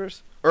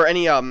characters or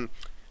any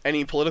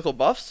political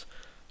buffs.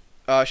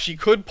 She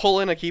could pull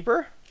in a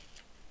keeper.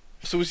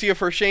 So we see a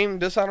For Shame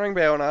dishonoring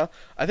Bayona.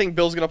 I think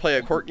Bill's gonna play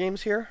a court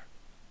games here.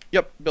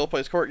 Yep, Bill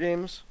plays court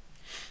games.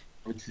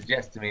 Which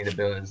suggests to me that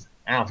Bill is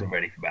out and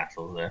ready for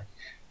battles there.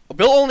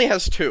 Bill only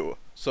has 2,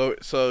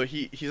 so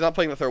he's not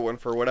playing the third one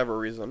for whatever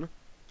reason.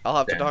 I'll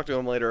have to talk to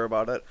him later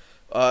about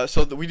it.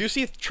 So we do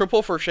see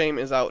triple For Shame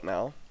is out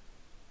now.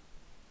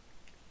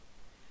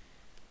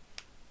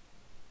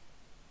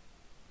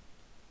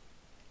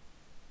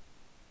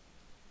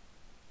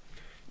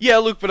 Yeah,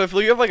 Luke, but if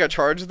you have like a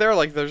charge there,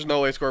 like there's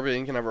no way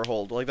Scorpion can ever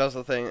hold. Like that's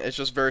the thing. It's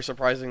just very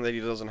surprising that he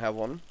doesn't have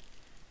one.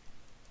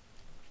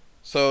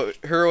 So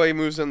Hiroi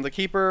moves in the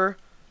keeper.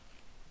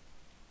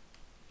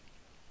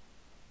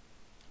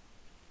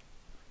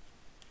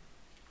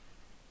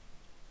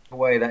 The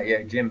way that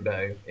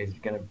Yojimbo is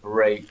going to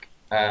break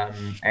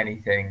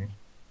anything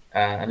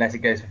unless it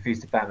goes for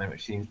Feast or Famine,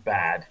 which seems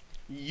bad.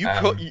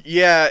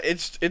 Yeah,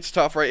 it's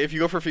tough, right? If you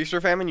go for Feast or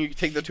Famine, you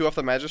take the 2 off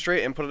the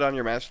Magistrate and put it on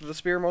your Master of the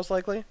Spear, most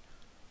likely.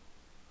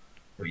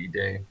 What you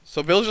do?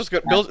 So Bill's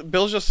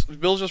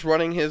just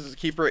running his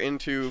keeper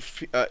into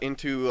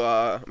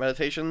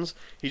meditations.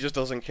 He just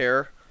doesn't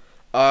care.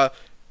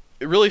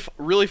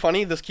 Really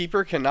funny. This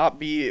keeper cannot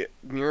be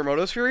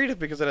Miyamoto's Fury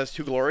because it has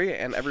 2 glory,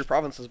 and every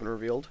province has been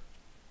revealed.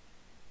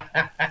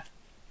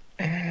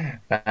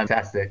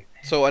 Fantastic.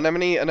 So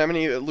Anemone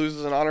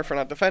loses an honor for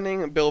not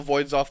defending. Bill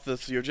voids off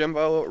this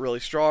Yojimbo, really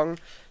strong.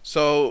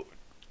 So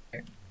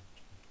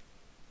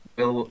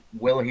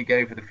Will he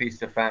go for the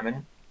Feast of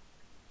Famine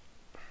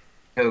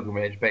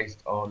pilgrimage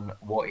based on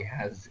what he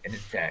has in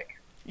his deck?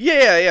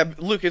 Yeah.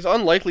 Luke, it's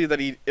unlikely that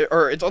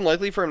it's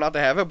unlikely for him not to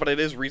have it, but it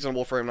is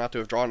reasonable for him not to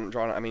have drawn it.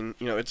 I mean,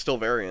 it's still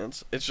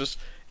variance. It's just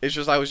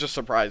I was just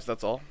surprised.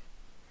 That's all.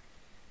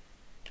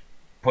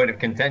 Point of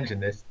contention,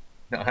 this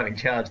not having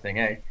charge thing,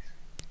 eh?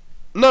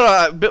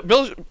 No,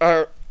 Bill.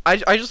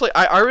 I just like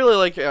I really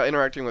like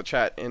interacting with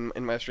chat in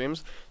my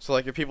streams. So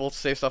like if people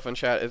say stuff in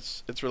chat,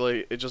 it's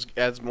really it just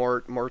adds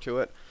more to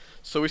it.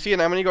 So we see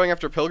Anemone going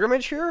after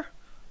Pilgrimage here.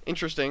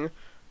 Interesting.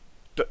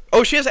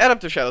 Oh, she has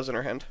Adaptive Shadows in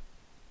her hand.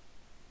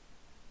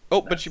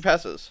 Oh, but she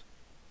passes.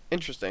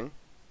 Interesting.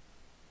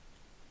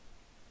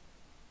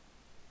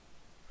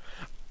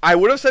 I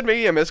would have said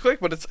maybe a misclick,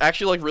 but it's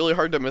actually like really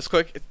hard to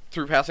misclick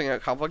through passing a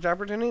conflict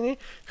opportunity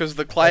because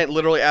the client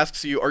literally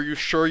asks you, "Are you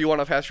sure you want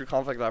to pass your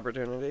conflict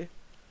opportunity?"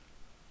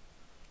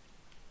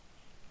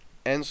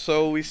 And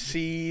so we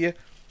see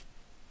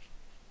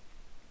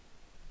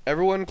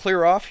everyone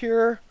clear off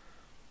here.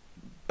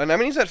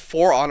 Anemone's at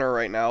 4 honor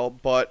right now,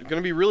 but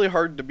gonna be really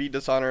hard to be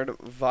dishonored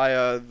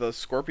via the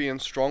Scorpion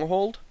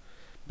Stronghold.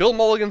 Bill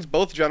mulligans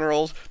both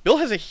generals. Bill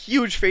has a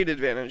huge fate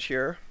advantage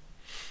here.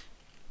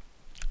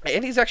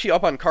 And he's actually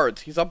up on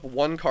cards. He's up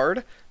 1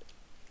 card.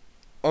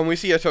 And we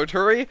see a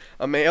Toturi,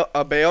 a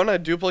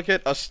Bayona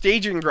duplicate, a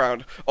Staging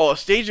Ground. Oh, a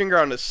Staging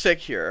Ground is sick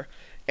here.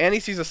 And he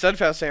sees a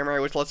Steadfast Samurai,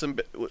 which lets him...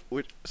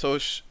 So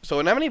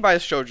Anemone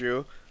buys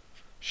Shoju.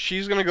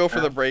 She's going to go for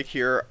the break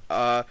here.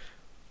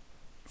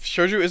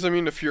 Shoju is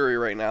immune to Fury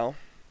right now.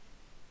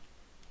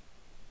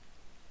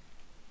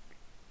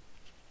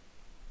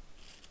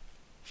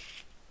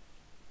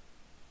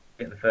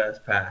 Get the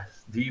first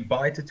pass. Do you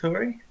buy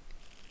Toturi?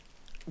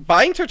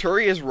 Buying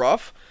Toturi is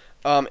rough.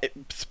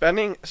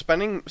 Spending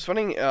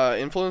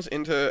influence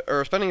into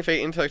or spending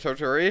fate into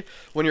Toturi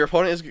when your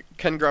opponent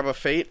can grab a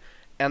fate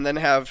and then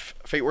have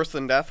fate worse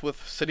than death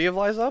with City of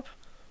Lies up,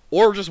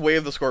 or just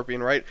wave the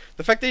Scorpion. Right.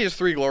 The fact that he has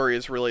 3 glory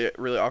is really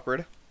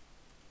awkward.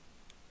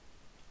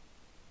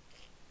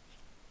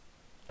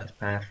 That's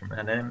pass from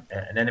an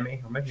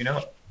enemy, or maybe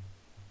not.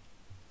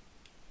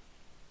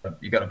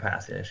 You got to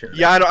pass here.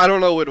 Yeah, I don't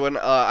know, Woodwin.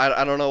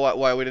 I don't know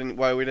why we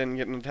didn't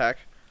get an attack.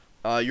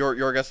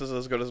 Your guess is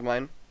as good as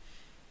mine.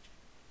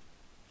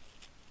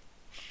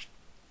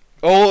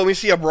 Oh, and we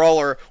see a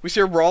brawler. We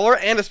see a brawler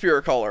and a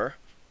spirit caller.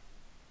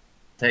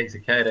 Takes a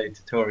Kodo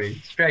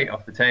Toturi straight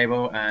off the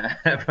table.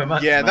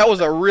 That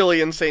was a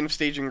really insane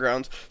staging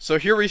grounds. So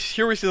here we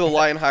see the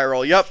lion high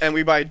roll. Yep, and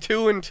we buy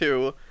 2 and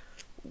 2.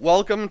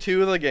 Welcome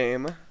to the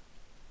game.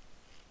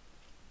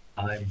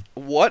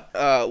 What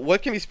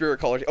can be spirit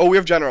caller? Oh, we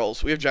have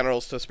generals. We have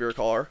generals to spirit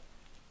caller.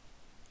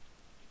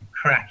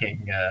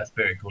 Cracking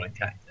spirit calling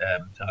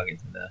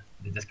targets in the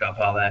discard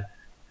pile there.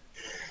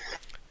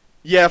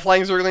 Yeah,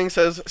 Flying Zergling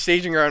says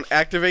staging ground,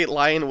 activate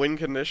lion win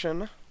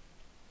condition.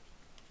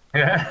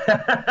 Okay,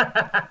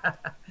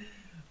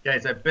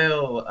 so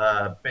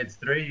Bill bids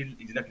 3.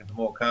 He's looking for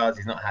more cards.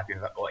 He's not happy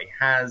with what he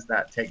has.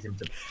 That takes him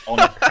to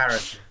honor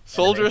parity.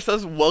 Soldier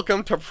says,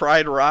 "Welcome to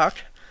Pride Rock."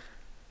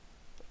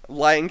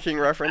 Lion King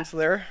reference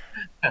there.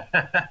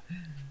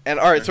 And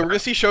alright, so we're gonna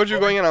see Shoju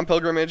going in on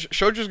Pilgrimage.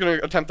 Shoju's gonna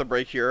attempt the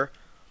break here.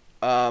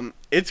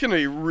 It's gonna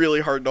be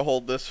really hard to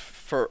hold this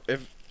for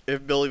if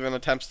Bill even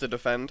attempts to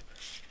defend.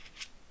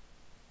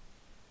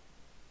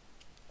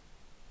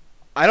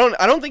 I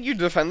don't think you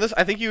defend this.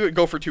 I think you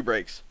go for 2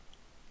 breaks.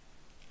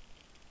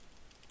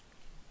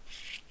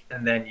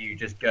 And then you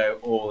just go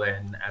all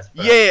in as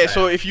first. Yeah,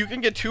 so if you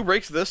can get 2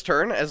 breaks this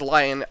turn as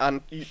Lion,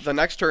 on the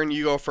next turn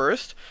you go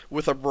first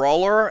with a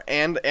Brawler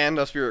and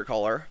a Spirit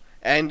Caller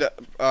and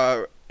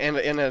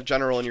a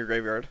General in your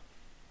graveyard.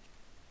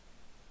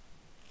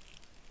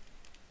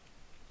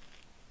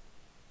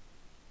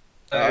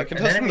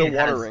 Contesting the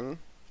Water Ring.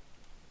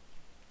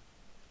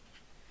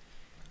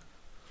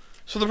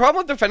 So the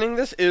problem with defending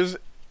this is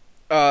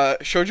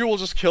Shoju will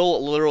just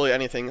kill literally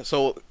anything.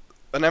 So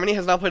Anemone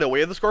has not played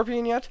Away of the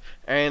Scorpion yet,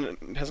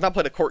 and has not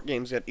played a Court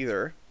Games yet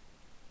either.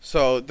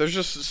 So there's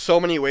just so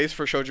many ways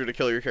for Shoju to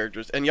kill your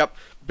characters. And yep,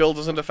 Bill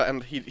doesn't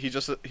defend. He's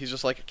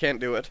just like, can't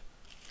do it.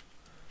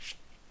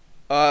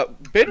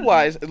 Bid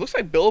wise, it looks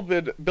like Bill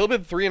bid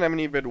 3 and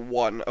Anemone bid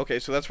 1. Okay,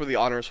 so that's where the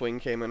honor swing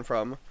came in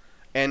from,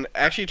 and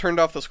actually turned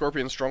off the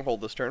Scorpion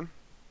Stronghold this turn.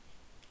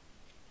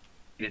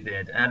 It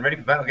did, and Ready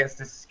for Battle gets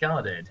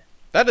discarded.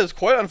 That is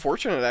quite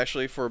unfortunate,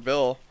 actually, for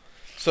Bill.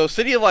 So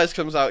City of Lies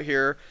comes out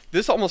here.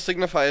 This almost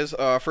signifies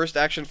first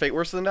action Fate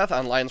Worse Than Death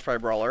on Lion's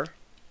Pride Brawler.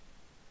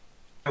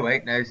 Oh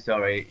wait, no,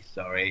 sorry.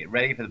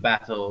 Ready for the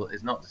Battle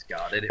is not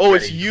discarded.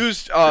 It's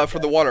used for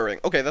the Water Ring.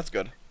 Okay, that's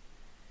good.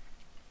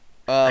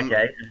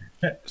 Okay.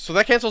 So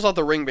that cancels out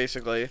the ring,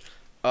 basically.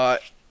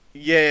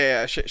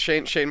 Yeah.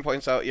 Shane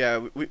points out,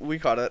 yeah, we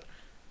caught it.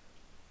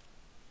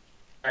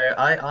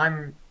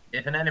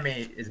 If an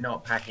enemy is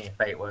not packing a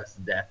Fate Worse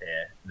Than Death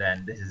here,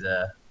 then this is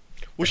a...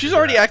 Well, she's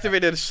already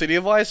activated City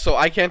of Lies, so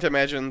I can't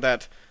imagine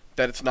that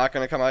it's not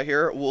going to come out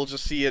here. We'll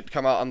just see it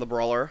come out on the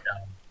Brawler.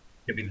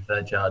 Could be the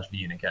 3rd charge for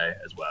Unico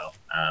as well.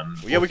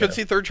 Yeah, we could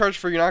see 3rd charge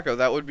for Yunako.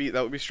 That would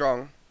be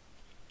strong.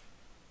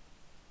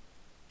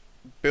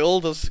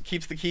 Bill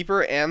keeps the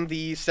Keeper and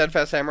the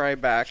Steadfast Samurai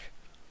back.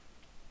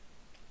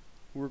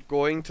 We're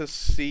going to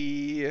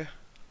see...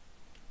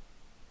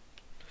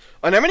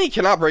 Anemone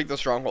cannot break the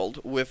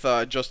Stronghold with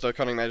just a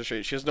Cunning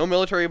Magistrate. She has no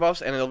military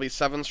buffs, and it'll be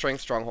 7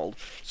 Strength Stronghold.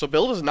 So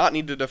Bill does not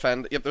need to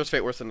defend. Yep, there's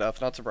Fate Worse Than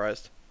Death. Not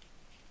surprised.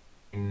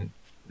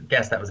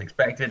 Guess that was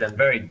expected, and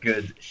very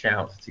good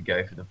shout to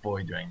go for the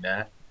Void Ring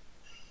there.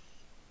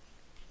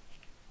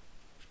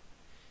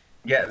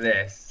 Get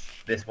this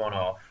one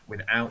off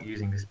without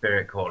using the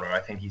Spirit Caller. I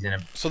think he's in a...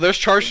 So there's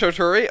Charge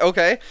Toturi.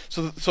 Okay.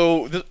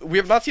 So we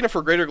have not seen it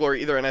for Greater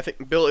Glory either, and I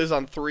think Bill is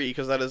on 3,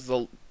 because that is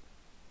the...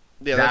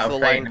 Yeah, that's the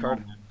line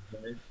card.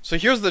 So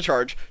here's the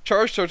charge.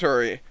 Charge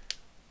Toturi.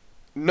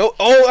 No.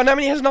 Oh,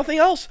 Anemone has nothing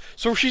else.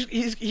 So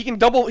he can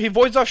double. He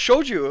voids off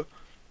Shoju.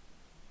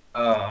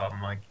 Oh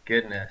my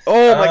goodness.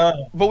 Oh my.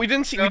 But we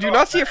didn't see. We do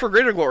not see it for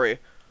Greater Glory.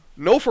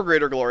 No for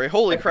Greater Glory.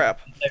 Holy crap.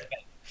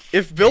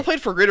 If Bill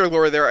played for Greater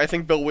Glory there, I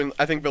think Bill wins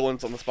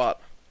on the spot.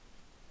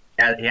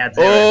 Yeah, he had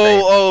 0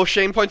 fate. Oh,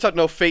 Shane points out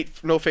no fate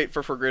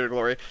for Greater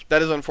Glory.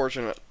 That is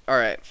unfortunate. All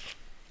right.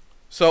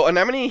 So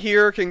Anemone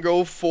here can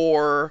go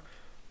for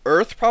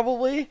Earth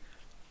probably.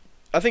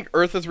 I think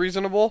Earth is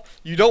reasonable.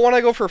 You don't want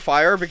to go for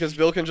Fire because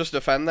Bill can just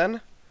defend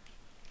then,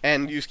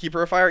 and use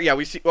Keeper of Fire. Yeah,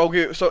 we see.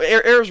 Okay, so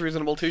air is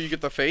reasonable too. You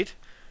get the Fate,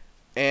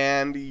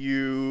 and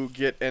you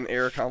get an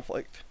Air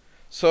Conflict.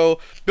 So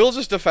Bill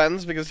just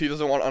defends because he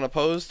doesn't want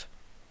unopposed.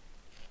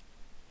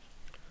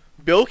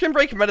 Bill can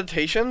break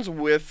Meditations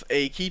with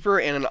a Keeper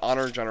and an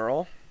Honor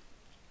General.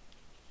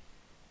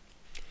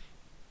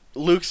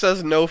 Luke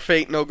says no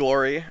Fate, no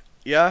Glory.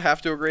 Yeah,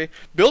 have to agree.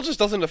 Bill just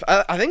doesn't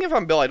I think if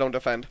I'm Bill, I don't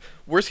defend.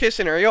 Worst case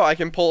scenario, I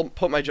can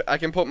put my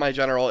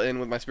general in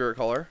with my Spirit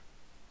Caller.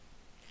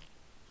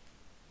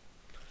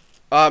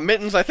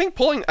 Mittens, I think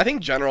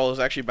general is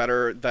actually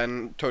better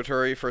than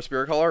Toturi for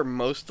Spirit Caller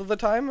most of the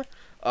time.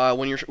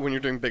 When you're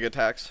doing big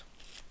attacks.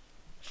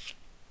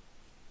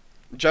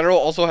 General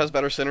also has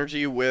better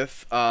synergy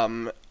with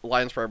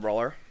Lion's Pride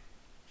Brawler.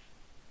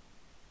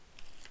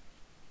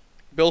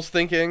 Bill's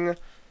thinking.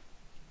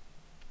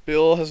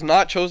 Bill has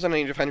not chosen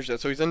any defenders yet,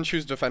 so he's in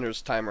choose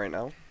defenders time right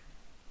now.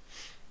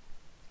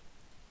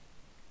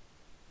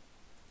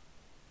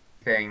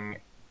 The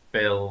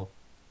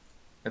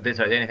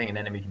only thing an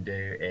enemy can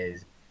do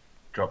is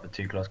drop the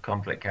 2-class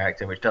conflict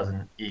character, which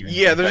doesn't even...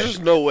 Yeah, there's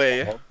just no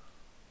way.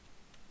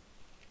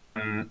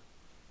 I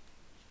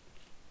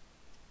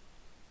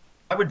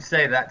would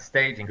say that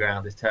staging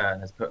ground this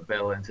turn has put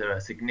Bill into a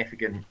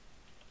significant...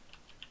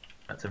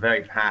 That's a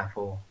very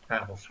powerful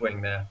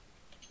swing there.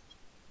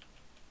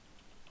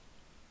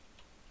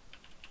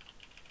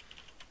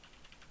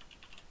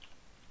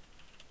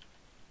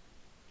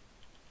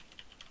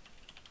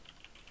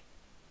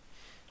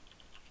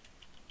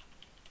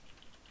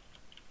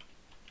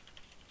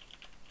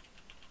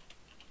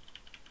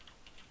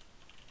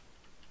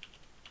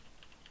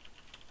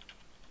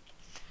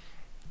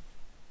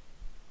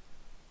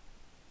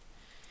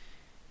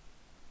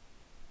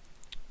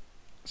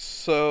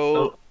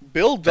 So,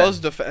 Bill does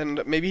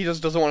defend. Maybe he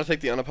just doesn't want to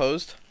take the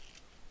unopposed.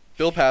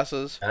 Bill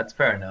passes. That's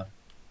fair enough.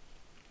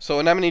 So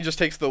Anemone just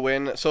takes the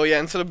win. So yeah,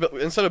 instead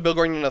of Bill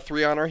going into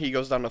 3 honor, he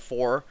goes down to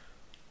 4.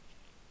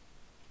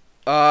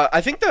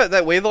 I think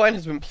that Wave the Line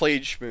has been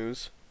played,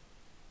 Schmooze.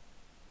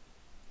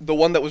 The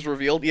one that was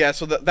revealed. Yeah,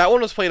 so that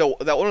one was played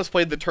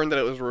the turn that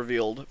it was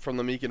revealed from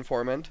the Meek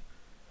Informant.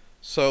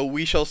 So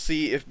we shall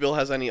see if Bill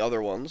has any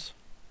other ones.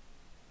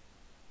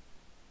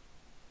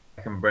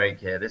 Second break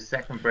here. This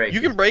second break.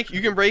 You can break.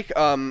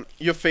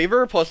 Your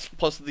favor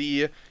plus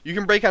the. You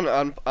can break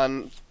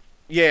on.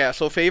 Yeah.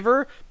 So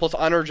favor plus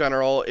honor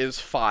general is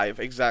 5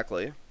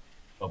 exactly.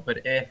 Well,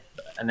 but if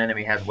an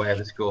enemy has Way of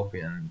the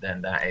Scorpion,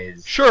 then that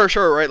is. Sure.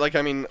 Right. Like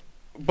I mean,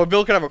 but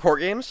Bill can have a court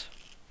games.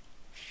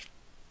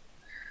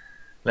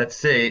 Let's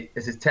see.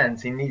 This is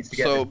tense. He needs to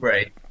get this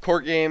break.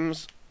 Court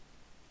games.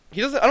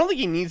 He doesn't. I don't think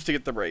he needs to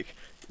get the break.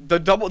 The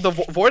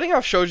voiding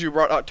off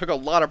Shoju took a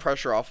lot of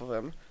pressure off of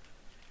him.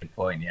 Good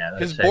point, yeah.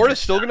 His board is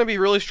still going to be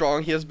really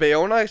strong. He has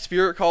Bayona,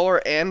 Spirit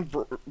Caller, and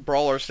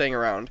Brawler staying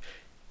around.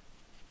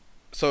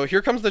 So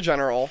here comes the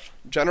General.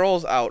 General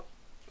is out.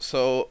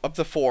 So up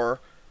to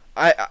 4.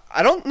 I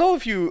don't know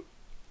if you...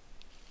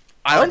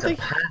 I don't think...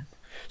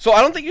 So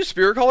I don't think you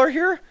Spirit Caller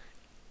here.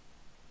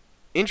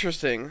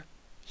 Interesting.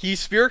 I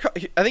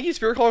think he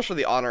Spirit Callers for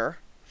the honor.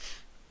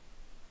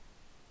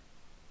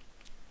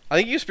 I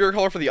think you Spirit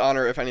Caller for the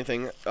honor, if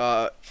anything.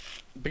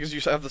 Because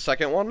you have the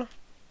second one.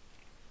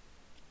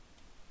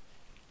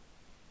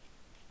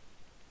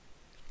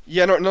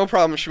 Yeah, no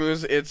problem,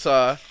 Schmooze.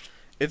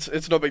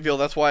 It's no big deal.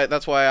 That's why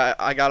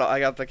I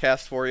got the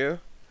cast for you.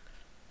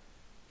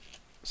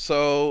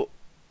 So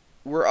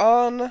we're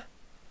on.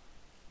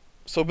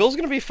 So Bill's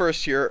gonna be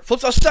first here.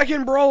 Flips a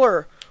second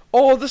brawler.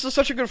 Oh, this is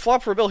such a good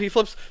flop for Bill. He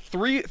flips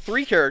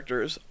three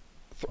characters,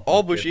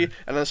 all Bushi,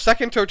 and a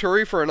second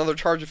Toturi for another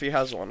charge if he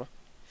has one.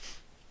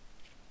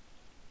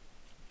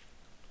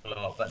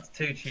 Oh, that's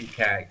 2 cheap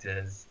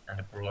characters and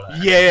a brawler.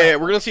 Yeah,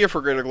 we're gonna see it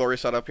for Greater Glory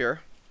setup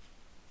here.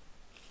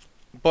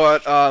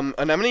 But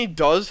Anemone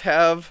does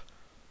have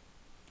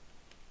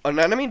An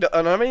enemy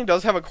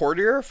does have a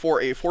courtier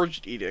for a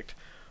forged edict.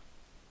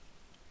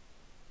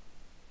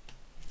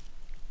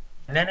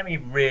 An enemy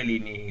really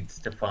needs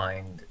to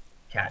find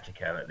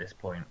Kachiko at this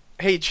point.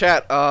 Hey,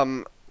 chat.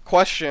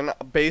 Question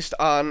based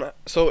on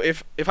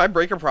if I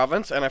break a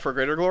province and I for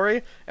greater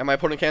glory and my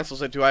opponent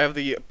cancels it, do I have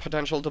the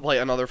potential to play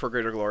another for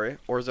greater glory,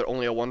 or is it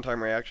only a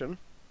one-time reaction?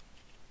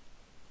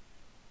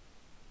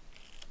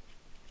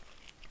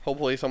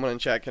 Hopefully, someone in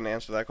chat can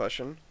answer that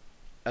question,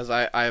 as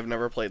I have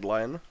never played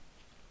Lion.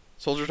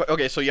 Soldier.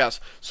 Okay, so yes,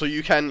 so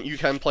you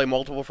can play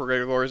multiple for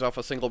greater glories off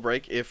a single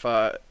break if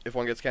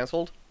one gets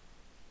canceled.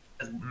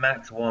 There's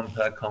max 1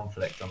 per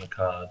conflict on the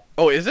card.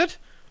 Oh, is it?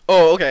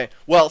 Oh, okay.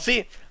 Well,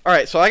 see, all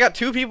right. So I got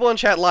 2 people in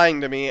chat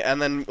lying to me,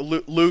 and then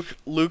Luke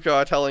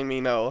telling me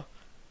no.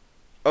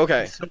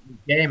 Okay. Sort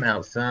the game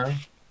out, son.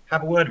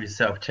 Have a word with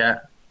yourself,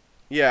 chat.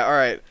 Yeah. All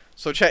right.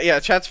 So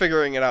chat's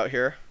figuring it out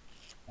here.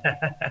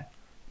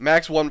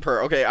 Max 1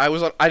 per. Okay,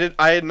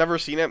 I had never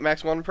seen it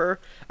max 1 per.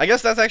 I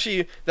guess that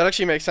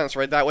actually makes sense,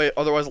 right? That way,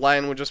 otherwise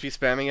Lion would just be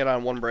spamming it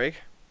on 1 break.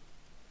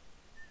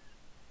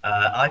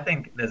 I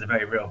think there's a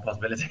very real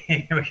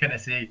possibility we're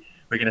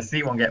gonna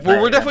see one get. Well,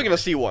 we're definitely gonna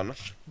see one,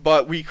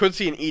 but we could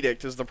see an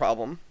edict is the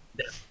problem.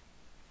 Yeah.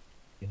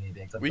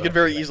 We could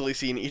very easily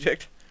see an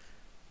edict.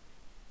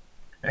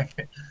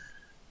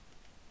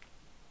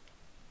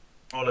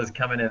 Brawler's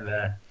coming in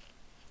there.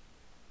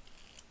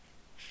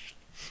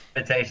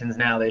 Meditation's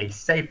now the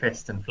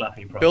safest and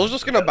fluffy problem. Bill's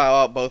just gonna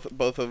bow out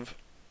both of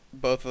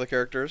the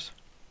characters,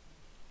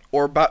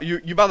 or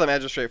you bow the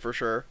magistrate for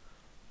sure.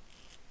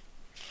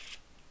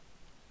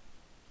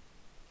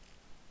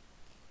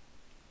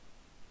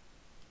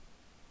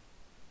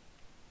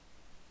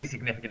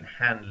 Significant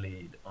hand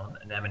lead on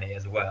Anemone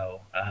as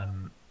well,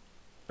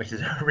 which is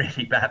a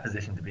really bad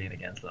position to be in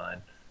against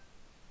Lion.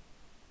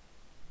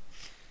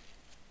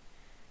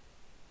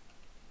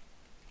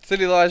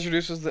 City Lies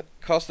reduces the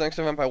cost of the next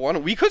event by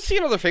 1. We could see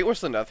another Fate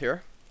Worse Than Death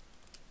here.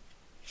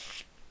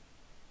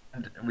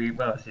 And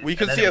we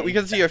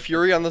could see a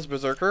Fury on this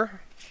Berserker.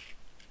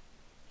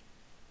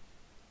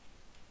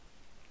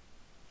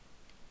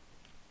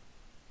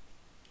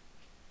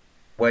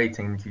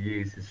 Waiting to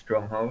use his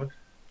stronghold.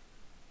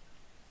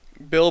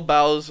 Bill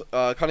bows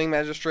Cunning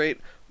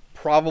Magistrate,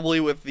 probably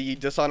with the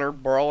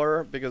Dishonored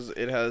Brawler because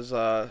it has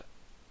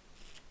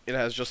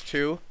just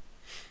 2.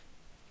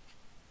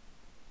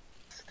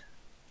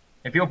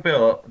 If you're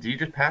Bill, do you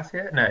just pass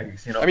here? No,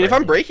 you're not. I mean, if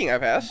I'm breaking, I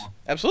pass.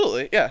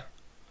 Absolutely, yeah.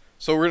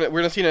 So we're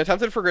gonna see an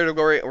Attempted for Greater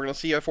Glory, and we're gonna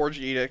see a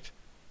Forged Edict.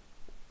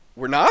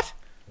 We're not?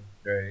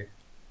 Great.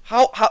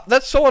 How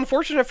that's so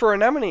unfortunate for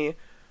Anemone.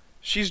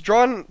 She's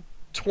drawn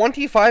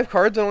 25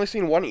 cards and only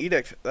seen 1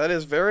 Edict. That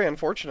is very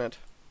unfortunate.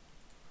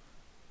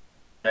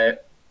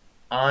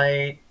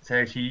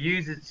 So she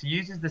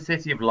uses the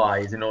City of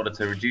Lies in order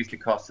to reduce the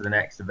cost of the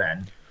next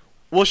event.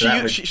 Well, she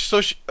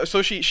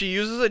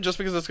uses it just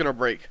because it's gonna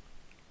break.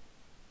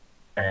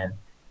 And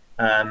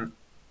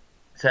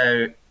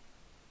so.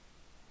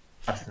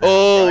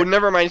 Oh,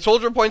 never mind.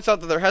 Soldier points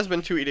out that there has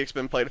been 2 edicts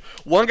been played.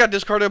 One got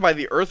discarded by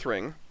the Earth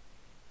Ring.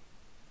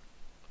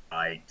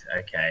 Right.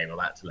 Okay. Well,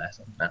 that's less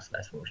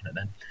fortunate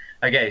then.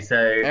 Okay. So.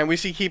 And we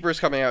see Keepers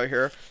coming out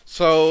here.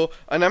 So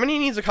Anemone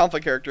needs a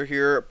conflict character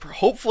here.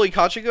 Hopefully,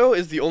 Kachiko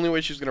is the only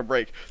way she's gonna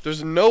break.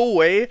 There's no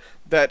way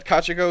that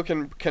Kachiko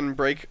can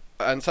break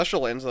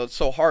Ancestral Lands, though. It's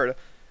so hard.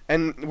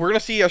 And we're gonna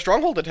see a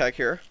Stronghold attack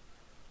here.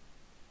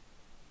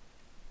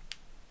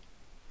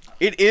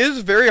 It is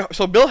very...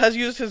 So Bill has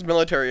used his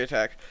military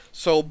attack.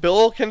 So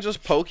Bill can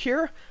just poke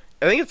here.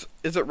 I think it's...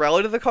 Is it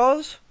rally to the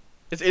cause?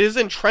 It is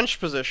entrenched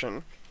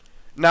position.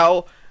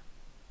 Now,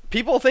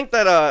 people think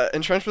that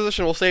entrenched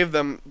position will save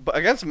them. But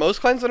against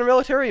most clans in the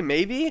military,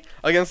 maybe.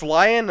 Against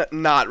Lion,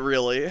 not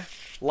really.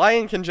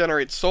 Lion can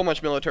generate so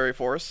much military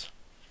force.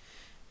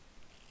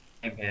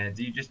 Yeah,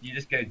 you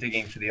just go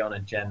digging for the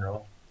honored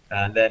general.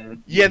 And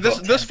then... Yeah,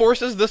 this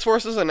forces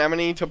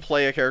Anemone to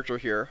play a character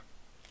here.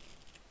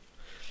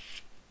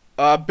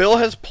 Bill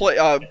has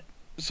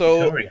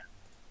Victoria.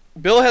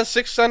 Bill has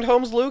 6 Send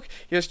Homes, Luke.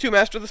 He has 2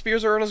 Master of the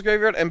Spears are in his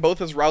graveyard, and both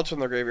his routes in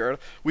the graveyard.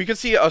 We could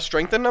see a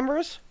strength in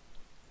numbers.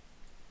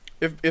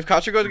 If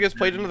Kachiko gets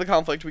played into the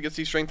conflict, we could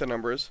see strength in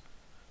numbers.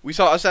 We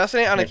saw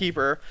Assassinate on a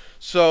Keeper,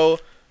 so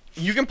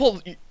you can pull...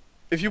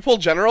 If you pull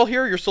General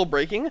here, you're still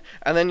breaking,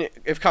 and then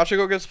if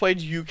Kachiko gets played,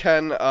 you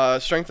can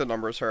strength in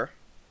numbers her.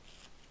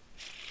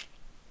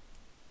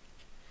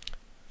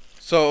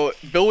 So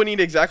Bill would need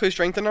exactly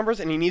strength in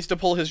numbers, and he needs to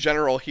pull his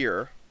general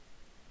here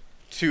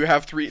to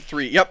have 3.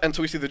 Yep, and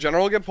so we see the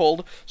general get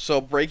pulled. So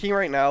breaking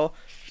right now,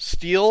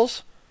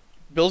 steals.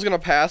 Bill's gonna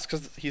pass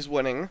because he's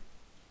winning.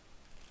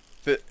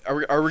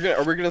 Are we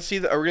gonna see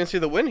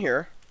the win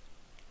here?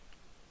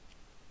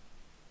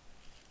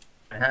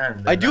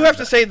 I do have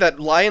to say that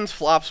Lion's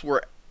flops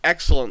were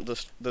excellent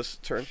this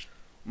turn.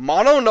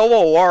 Mono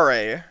Noa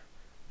Ware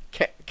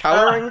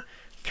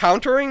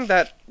countering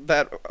that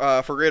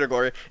for Greater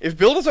Glory. If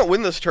Bill doesn't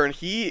win this turn,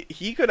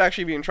 he could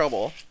actually be in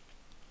trouble.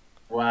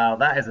 Wow,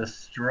 that is a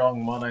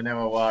strong Mono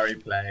Noa Ware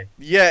play.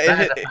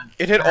 Yeah,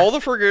 it hit all the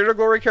for Greater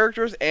Glory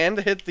characters and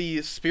hit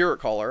the Spirit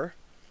Caller.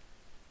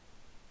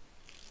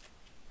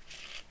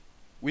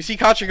 We see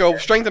Kachiko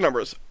strength in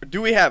numbers.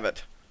 Do we have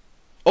it?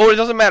 Oh, it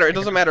doesn't matter. It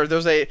doesn't matter.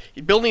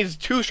 Bill needs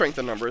 2 strength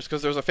in numbers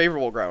because there's a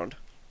favorable ground.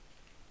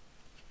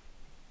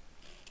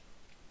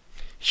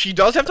 She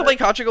does have to play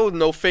Kachiko with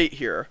no fate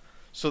here,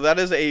 so that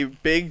is a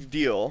big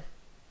deal.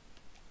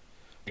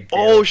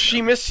 Oh,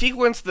 she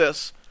missequenced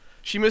this.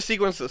 She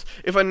missequenced this.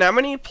 If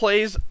Anemone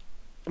plays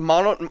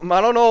Mono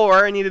no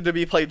Owari needed to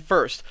be played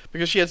first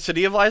because she had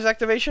City of Lies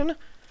activation.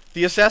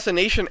 The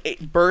assassination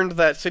burned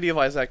that City of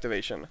Lies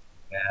activation.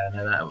 Yeah,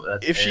 no,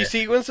 that's if she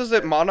sequences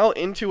it mono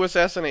into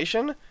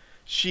assassination,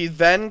 she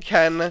then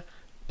can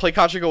play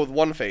Kachiko with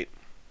 1 fate.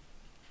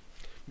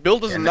 Bill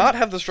does not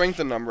have the strength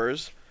in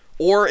numbers,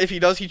 or if he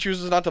does, he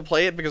chooses not to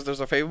play it because there's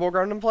a favorable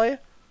ground in play.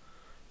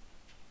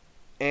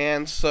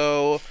 And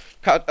so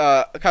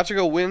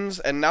Kachiko wins,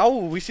 and now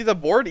we see the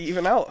board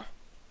even out.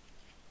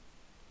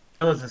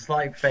 Bill has a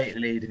slight fate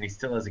lead, and he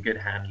still has a good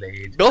hand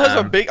lead. Bill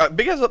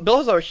has Bill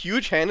has a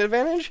huge hand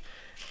advantage,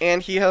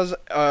 and he has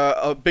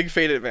a big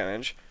fate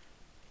advantage.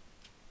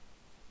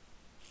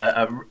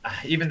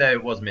 Even though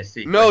it was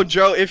missequenced. No,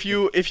 Joe. If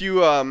you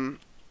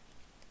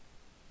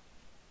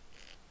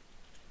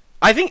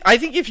I think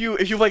if you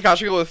play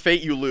Kachiko with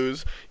fate, you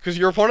lose because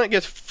your opponent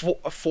gets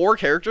 4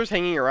 characters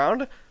hanging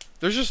around.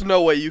 There's just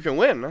no way you can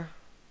win.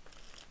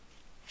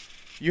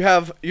 You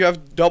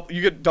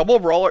get double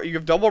brawler. You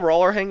have double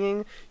brawler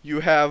hanging.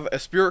 You have a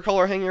spirit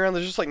caller hanging around.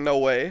 There's just like no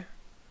way.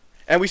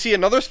 And we see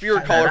another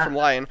spirit caller from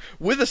Lion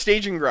with a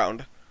staging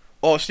ground.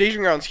 Oh,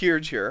 staging ground's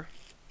huge here.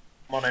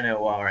 Mono no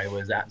Owari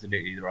was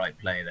absolutely the right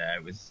play there.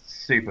 It was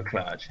super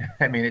clutch.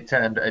 I mean, it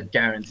turned a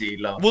guaranteed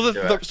loss. Well,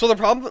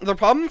 the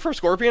problem for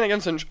Scorpion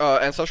against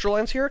Ancestral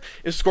Lines here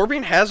is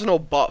Scorpion has no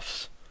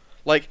buffs.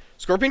 Like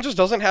Scorpion just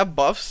doesn't have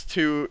buffs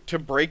to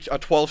break a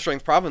 12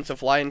 strength province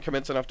if Lion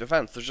commits enough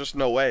defense. There's just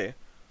no way.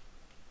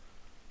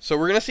 So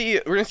we're gonna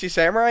see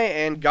Samurai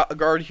and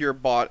Guard here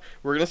bot.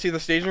 We're gonna see the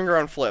staging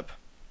ground flip.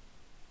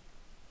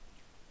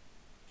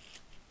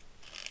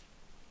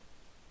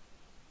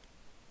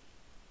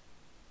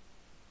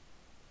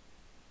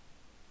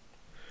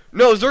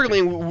 No,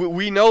 Zergling,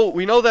 we know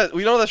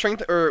that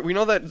strength, or we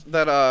know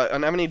that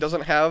Anemone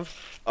doesn't have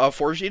a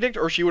Forged Edict,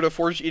 or she would have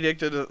Forged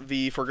Edicted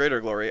the For Greater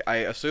Glory, I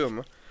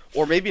assume,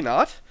 or maybe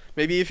not.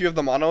 Maybe if you have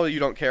the mono, you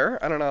don't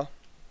care. I don't know.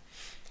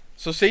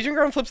 So Staging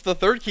Ground flips the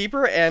 3rd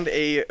Keeper and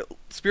a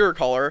Spirit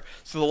Caller,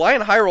 so the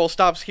Lion High Roll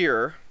stops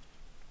here.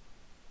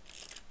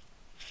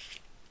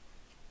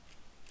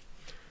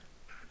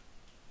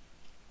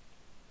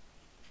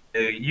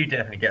 You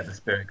definitely get the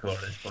Spirit Caller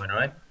at this point,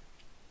 right?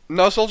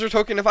 No, Soldier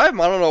Token, if I have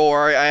Mono no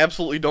Owari, I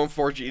absolutely don't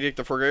Forge Edict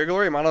the For Greater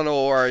Glory. Mono no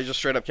Owari just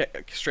straight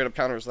up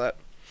counters that.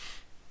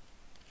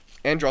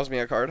 And draws me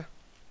a card.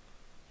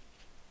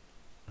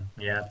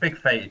 Yeah, big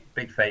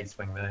fate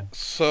swing there.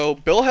 So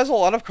Bill has a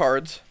lot of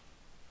cards.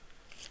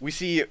 We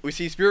see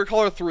Spirit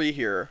Caller 3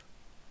 here.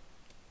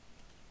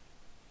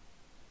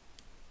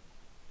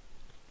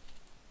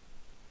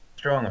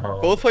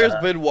 Stronghold. Both players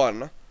bid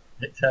 1.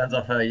 It turns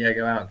off her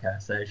Yego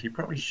Outcast, so she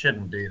probably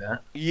shouldn't do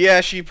that. Yeah,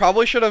 she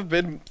probably should have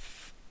bid.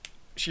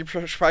 She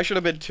probably should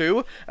have bid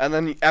 2, and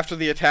then after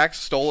the attack,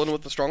 stolen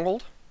with the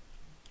Stronghold.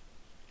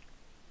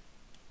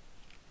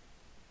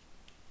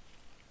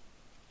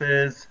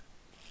 Bill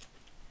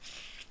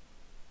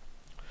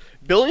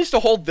needs to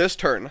hold this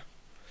turn.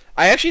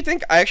 I actually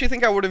think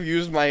I would have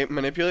used my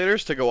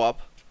manipulators to go up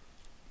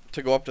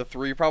to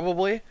 3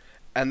 probably,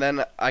 and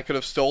then I could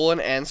have stolen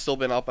and still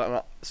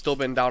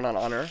been down on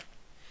honor,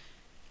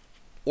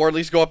 or at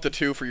least go up to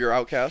 2 for your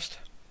outcast.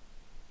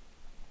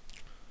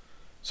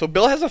 So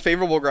Bill has a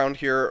favorable ground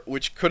here,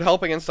 which could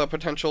help against a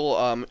potential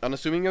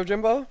unassuming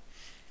Yojimbo.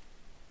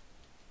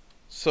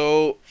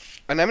 So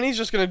Anemone's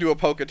just gonna do a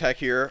poke attack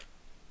here.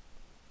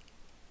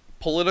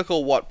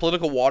 Political what?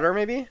 Political water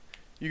maybe?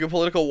 You can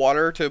political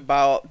water to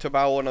bow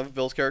one of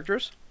Bill's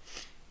characters.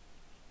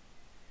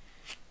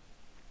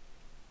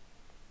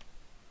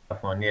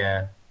 Tough one,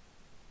 yeah.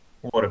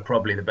 Water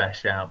probably the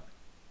best shout.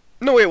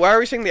 No wait, why are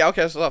we saying the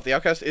outcast is off? The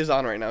outcast is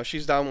on right now.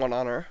 She's down 1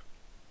 honor.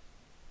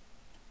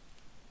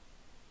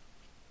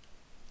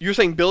 You're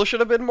saying Bill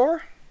should have been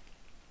more?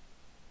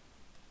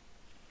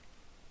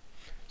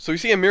 So you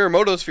see a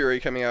Miramoto's Fury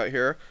coming out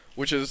here,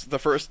 which is the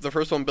first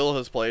one Bill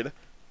has played.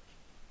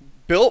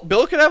 Bill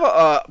could have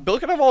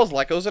all his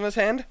Lekos in his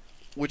hand,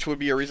 which would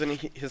be a reason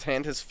his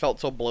hand has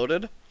felt so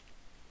bloated.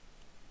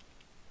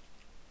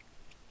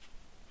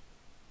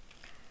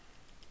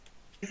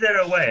 Is there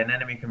a way an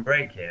enemy can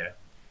break here?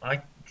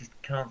 I just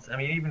can't. I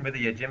mean, even with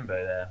the Yojimbo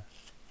there.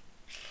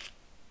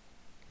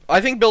 I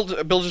think Bill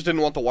just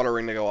didn't want the water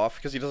ring to go off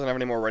because he doesn't have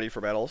any more ready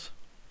for battles.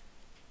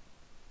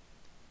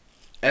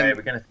 And okay,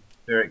 we're gonna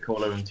Spirit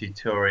Caller and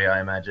Tutori, I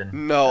imagine.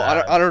 No,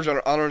 Honor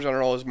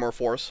General is more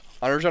force.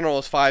 Honor General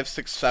is 5,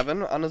 6,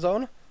 7 on his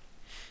own.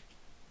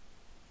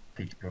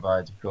 He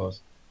provides, of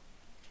course.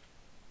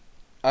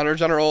 Honor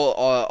General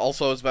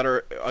also is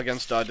better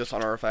against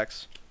dishonor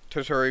effects.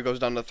 Tutori goes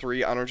down to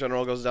 3. Honor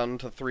General goes down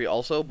to 3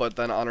 also, but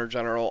then Honor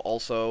General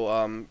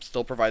also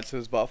still provides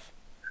his buff.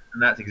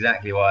 And that's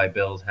exactly why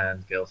Bill's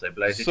hands feel so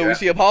bloated. So we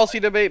see a policy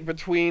debate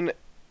between,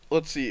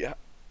 let's see,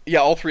 Yeah,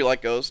 all 3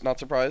 let goes. Not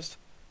surprised.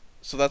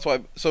 So that's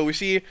why. So we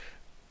see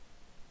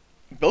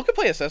Bill could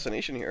play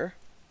Assassination here.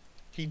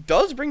 He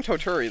does bring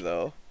Toturi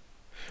though.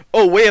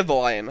 Oh, Way of the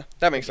Lion.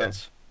 That makes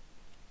sense.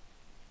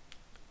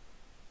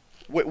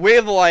 Way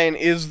of the Lion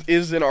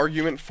is an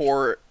argument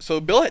for. So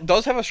Bill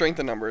does have a strength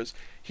in numbers.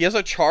 He has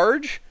a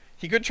charge.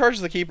 He could charge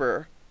the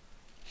Keeper.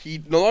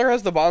 He no longer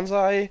has the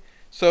Bonsai.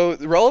 So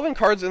the relevant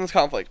cards in this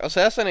conflict: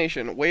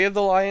 Assassination, Way of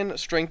the Lion,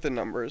 strength in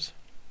numbers.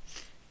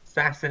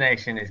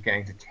 Assassination is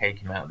going to take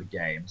him out of the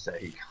game, so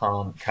he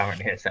can't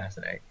currently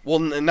assassinate. Well,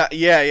 not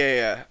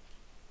yeah.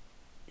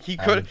 He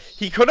could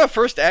have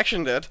first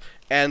actioned it,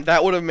 and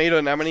that would have made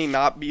Anemone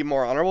not be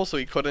more honorable. So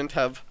he couldn't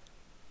have.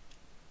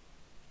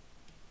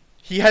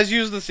 He has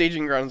used the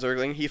staging ground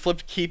Zergling. He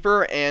flipped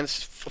Keeper and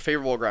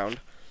favorable ground,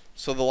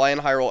 so the Lion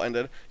high roll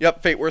ended.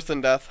 Yep, fate worse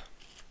than death.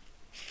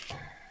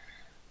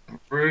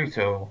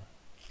 Brutal.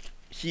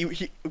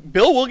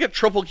 Bill will get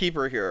triple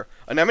Keeper here.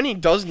 Anemone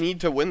does need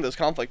to win this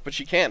conflict, but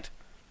she can't.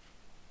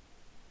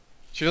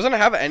 She doesn't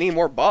have any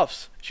more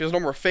buffs. She has no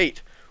more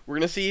fate. We're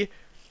gonna see,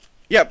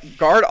 yep,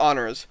 guard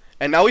honors,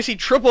 and now we see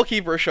triple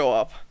Keeper show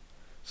up.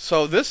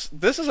 So this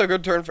is a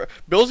good turn for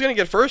Bill's gonna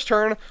get first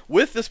turn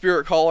with the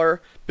Spirit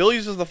Caller. Bill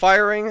uses the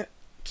firing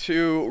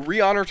to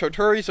re-honor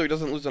Toturi so he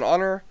doesn't lose an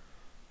honor.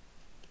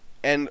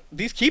 And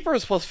these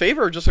Keepers plus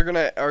favor just are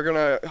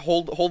gonna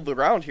hold the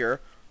ground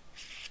here.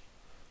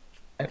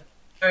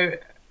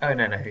 Oh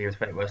no, he was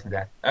fate worse than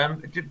death.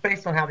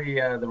 Based on how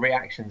the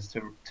reactions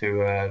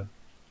to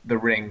the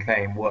ring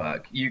claim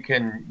work, you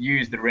can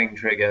use the ring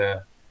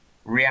trigger,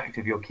 react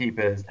with your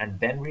Keepers, and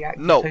then react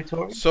to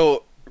Toturi?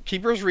 So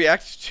Keepers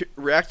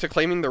react to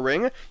claiming the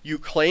ring. You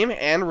claim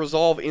and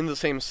resolve in the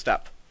same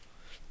step.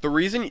 The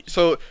reason,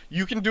 so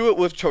you can do it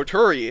with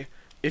Toturi.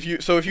 If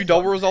you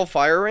double resolve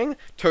firing,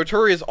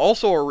 Toturi is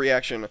also a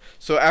reaction.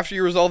 So after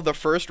you resolve the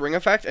first ring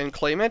effect and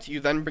claim it,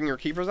 you then bring your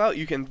Keepers out.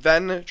 You can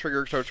then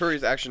trigger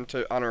Toturi's action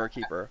to honor a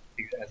Keeper.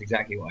 That's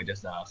exactly what I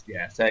just asked.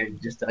 Yeah. So I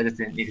just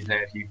didn't need to know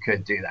if you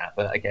could do that,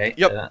 but okay.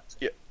 Yep.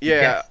 So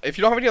yeah. If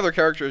you don't have any other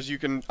characters, you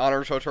can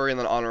honor Toturi and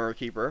then honor a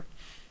Keeper.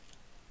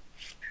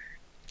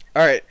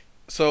 All right.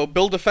 So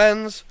Bill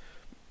defends.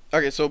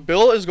 Okay. So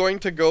Bill is going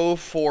to go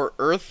for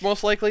Earth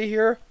most likely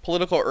here.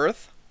 Political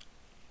Earth.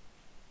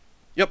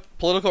 Yep,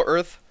 political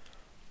Earth.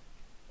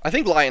 I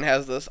think Lion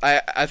has this.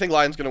 I think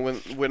Lion's gonna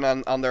win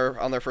on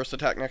their first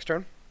attack next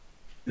turn.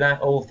 Is that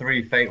all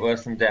 3 fate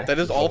worse than death? That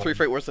is all 3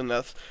 fate worse than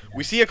death. Yeah.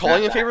 We see a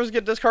Calling in Favors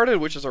get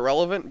discarded, which is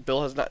irrelevant.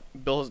 Bill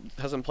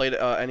hasn't played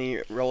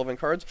any relevant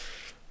cards.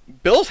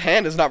 Bill's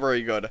hand is not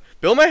very good.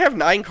 Bill might have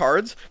 9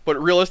 cards, but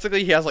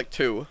realistically he has like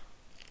 2.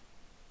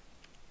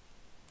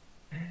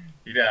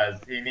 He does.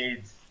 He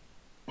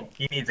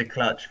needs a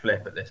clutch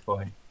flip at this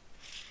point.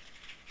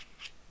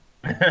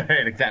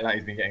 Exactly like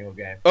he's been getting all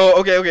game. Oh,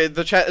 okay.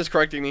 The chat is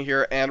correcting me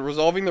here, and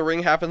resolving the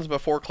ring happens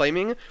before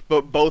claiming,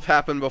 but both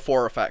happen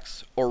before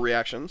effects or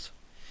reactions.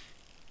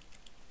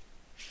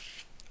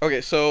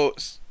 Okay, so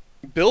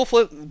Bill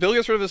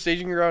gets rid of the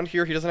staging ground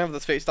here. He doesn't have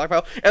this fate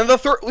stockpile, and the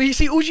third we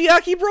see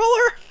Ujiaki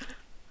Brawler.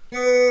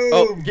 Boom!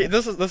 Oh,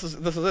 this is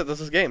it.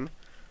 This is game.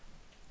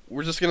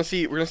 We're gonna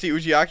see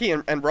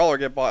Ujiaki and Brawler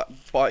get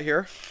bought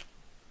here.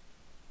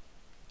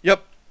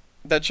 Yep.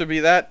 That should be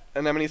that.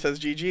 Anemone says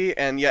GG,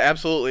 and yeah,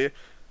 absolutely.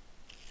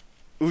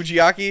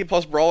 Ujiaki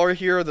plus Brawler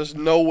here, there's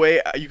no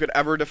way you could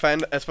ever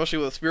defend, especially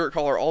with a Spirit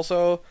Caller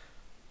also.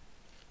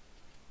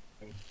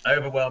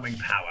 Overwhelming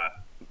power.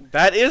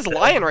 That is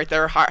Lion right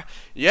there.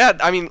 Yeah,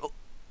 I mean,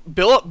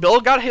 Bill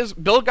got his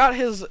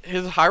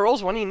high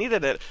rolls when he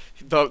needed it.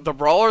 The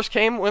Brawlers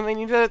came when they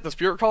needed it. The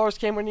Spirit Callers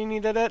came when he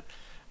needed it.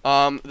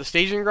 The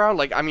staging ground,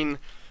 like, I mean,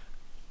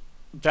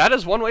 that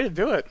is one way to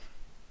do it.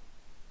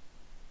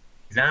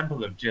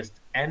 Example of just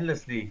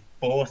endlessly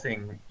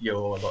forcing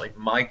your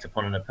might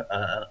upon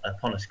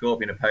a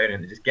Scorpion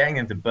opponent, just getting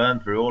them to burn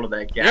through all of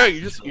their gaps. Yeah,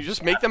 you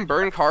just make them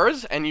burn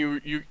cards, and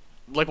you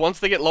like once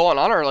they get low on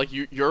honor, like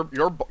your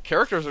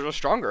characters are just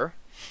stronger.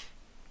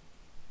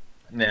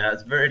 Yeah,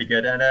 it's really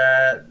good.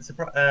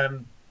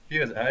 And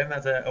viewers at home,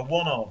 that's a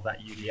one of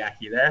that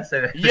Ujiaki there.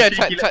 So yeah,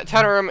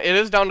 Tenerum, it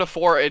is down to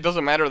 4. It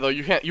doesn't matter though.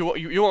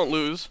 You won't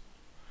lose.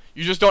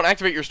 You just don't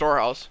activate your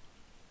storehouse.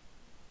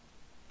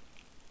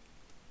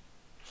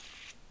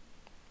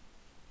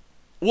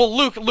 Well,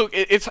 Luke,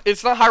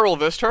 it's not high roll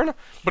this turn,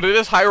 but it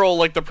is high roll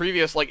like the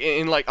previous, like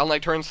on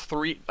turns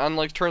 3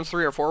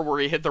 or 4 where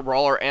he hit the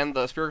Brawler and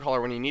the Spirit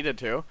Caller when he needed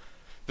to.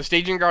 The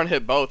staging ground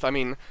hit both. I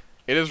mean,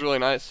 it is really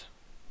nice.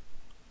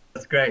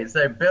 That's great.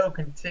 So Bill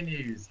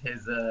continues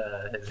his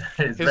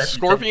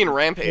Scorpion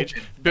Rampage.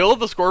 Bill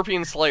the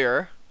Scorpion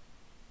Slayer.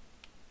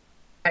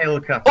 Hail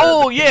cutter.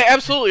 Oh yeah,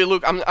 absolutely,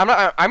 Luke.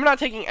 I'm not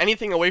taking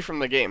anything away from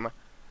the game.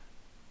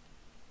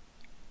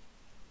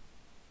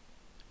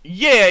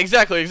 Yeah,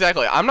 exactly.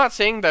 I'm not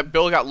saying that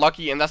Bill got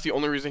lucky and that's the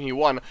only reason he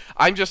won.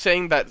 I'm just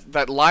saying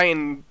that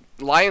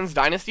Lion's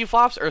Dynasty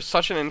flops are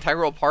such an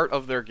integral part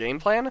of their game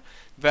plan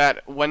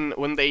that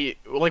when they,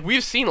 like,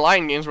 we've seen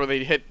Lion games where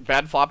they hit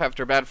bad flop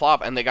after bad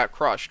flop and they got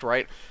crushed,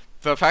 right?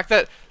 The fact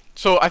that,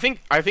 so I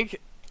think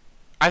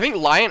think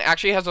Lion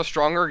actually has a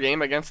stronger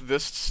game against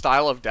this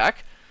style of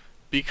deck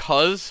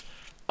because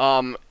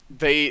the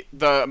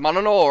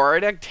Mono no Ori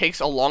deck takes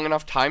a long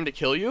enough time to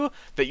kill you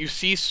that you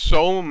see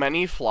so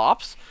many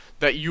flops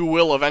that you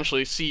will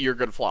eventually see your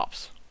good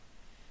flops.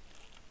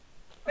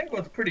 I think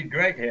what's pretty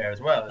great here as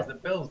well is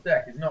that Bill's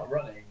deck is not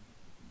running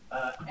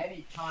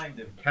any kind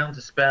of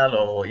counter spell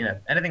or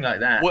anything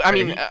like that. Well, I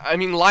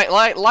mean,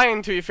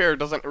 Lion, to be fair,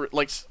 doesn't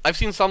like. I've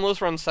seen some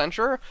lists run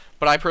Censure,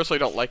 but I personally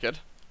don't like it.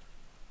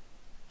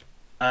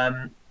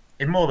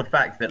 It's more the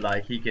fact that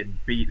like he could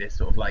beat this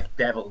sort of like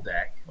devil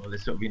deck or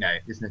this sort of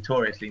this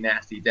notoriously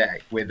nasty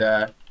deck with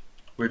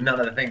none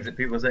of the things that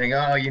people are saying.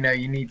 Oh, you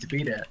need to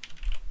beat it.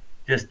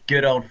 Just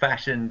good old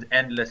fashioned,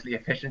 endlessly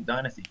efficient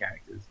dynasty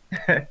characters.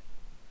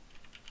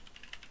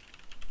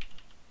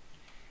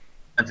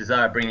 And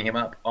Desire bringing him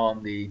up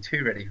on the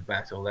 2 ready for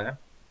battle there.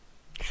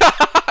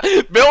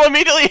 Bill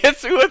immediately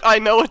hits me with, "I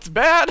know it's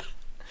bad."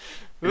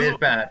 It is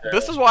bad.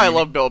 This is why I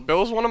love Bill.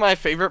 Bill's one of my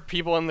favorite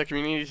people in the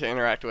community to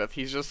interact with.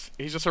 He's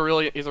a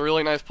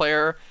really nice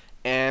player,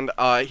 and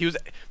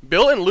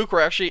Bill and Luke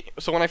were actually,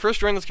 so when I first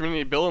joined this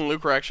community, Bill and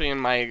Luke were actually in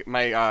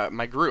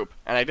my group,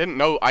 and I didn't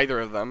know either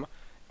of them,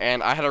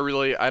 and I had a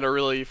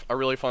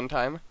really fun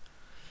time.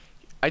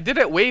 I did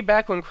it way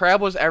back when Crab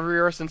was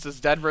everywhere since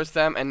it's dead versus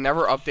them and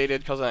never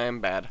updated because I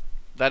am bad.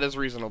 That is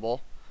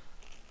reasonable.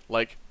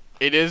 Like,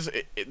 that is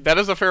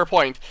a fair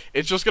point.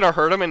 It's just gonna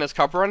hurt him in his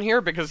cup run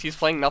here because he's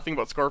playing nothing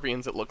but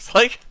Scorpions, it looks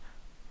like.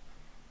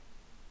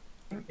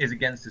 Is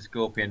against the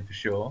Scorpion for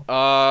sure.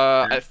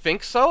 I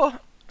think so.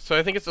 So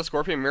I think it's the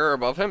Scorpion mirror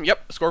above him.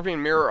 Yep,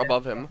 Scorpion mirror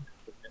above him.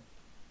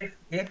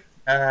 If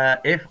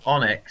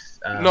Onyx...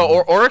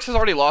 No, Oryx has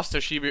already lost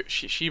to Shiba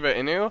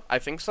Inu. I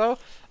think so.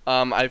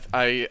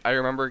 I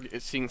remember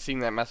seeing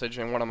that message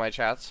in one of my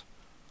chats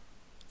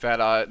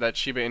that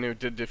Shiba Inu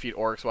did defeat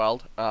Oryx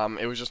Wild.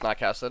 It was just not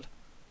casted.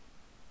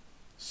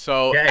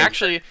 So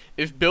actually,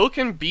 if Bill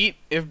can beat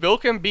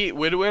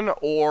Widwin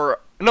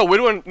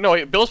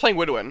Bill's playing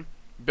Widwin.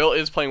 Bill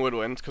is playing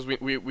Widwin because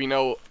we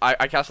know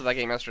I casted that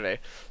game yesterday.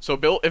 So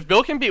if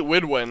Bill can beat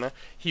Widwin,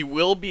 he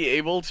will be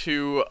able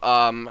to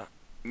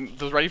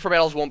those ready for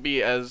battles won't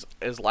be as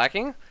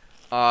lacking.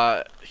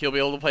 He'll be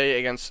able to play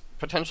against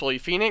potentially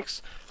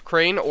Phoenix,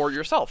 Crane, or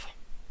yourself.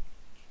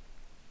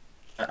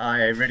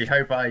 I really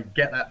hope I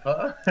get that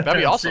far. That'd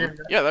be awesome.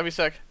 Yeah, that'd be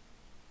sick.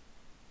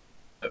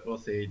 But we'll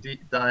see.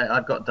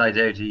 I've got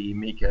Daijoji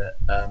Mika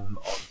on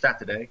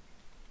Saturday,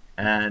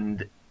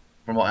 and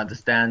from what I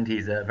understand,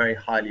 he's a very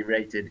highly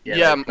rated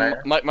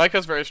player.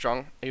 Micah's very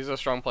strong. He's a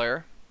strong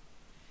player.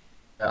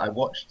 I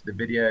watched the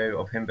video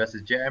of him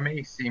versus Jeremy.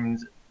 He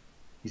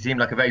seemed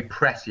like a very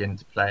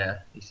prescient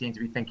player. He seemed to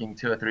be thinking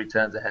 2 or 3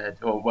 turns ahead,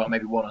 or well,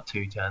 maybe 1 or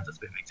 2 turns. That's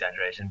a bit of an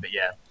exaggeration, but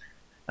yeah,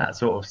 that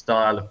sort of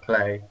style of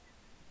play.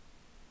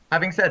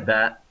 Having said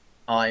that,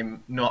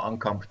 I'm not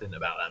unconfident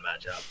about that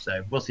matchup,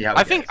 so we'll see how.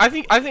 I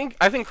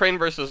think Crane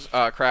versus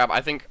Crab.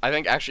 I think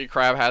actually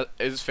Crab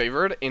is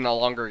favored in a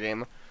longer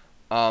game.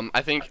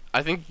 I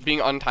think being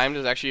untimed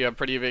is actually a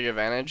pretty big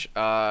advantage.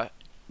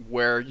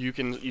 Where you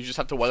just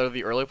have to weather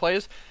the early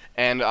plays,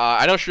 and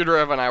I know Shooter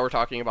and I were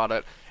talking about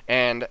it,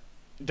 and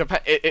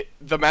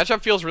the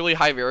matchup feels really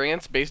high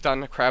variance based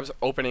on Crab's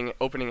opening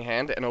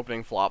hand and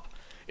opening flop.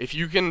 If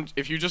you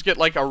just get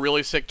like a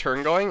really sick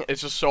turn going,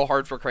 it's just so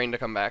hard for Crane to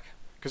come back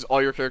because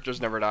all your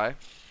characters never die.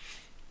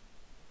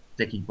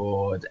 Sticky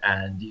board,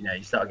 and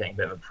you start getting a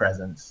bit of a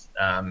presence.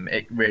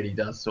 It really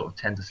does sort of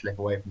tend to slip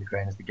away from the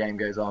Crane as the game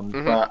goes on.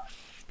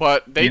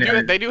 But they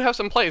do have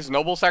some plays.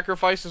 Noble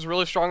Sacrifice is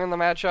really strong in the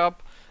matchup.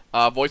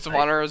 Voice of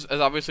Honor is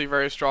obviously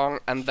very strong,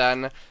 and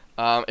then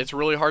it's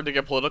really hard to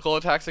get political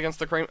attacks against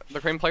the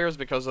Crane players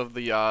because of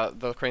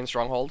the Crane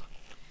stronghold.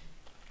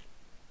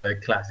 So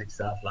classic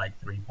stuff like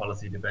 3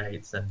 policy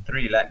debates and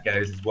 3 let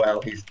goes as well.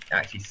 He's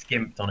actually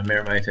skimped on a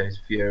Miramoto's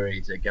Fury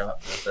to go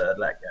up to the 3rd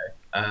let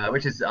go,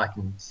 which is, I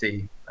can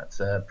see, that's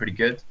pretty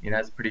good.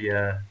 It's pretty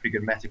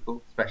good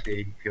metical,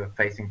 especially if you're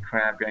facing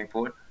Crab going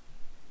forward.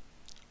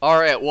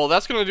 Alright, well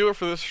that's going to do it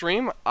for this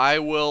stream. I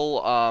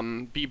will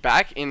be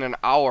back in an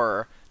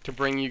hour to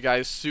bring you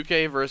guys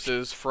Suke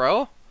versus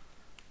Fro.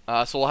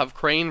 So we'll have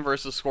Crane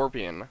versus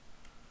Scorpion.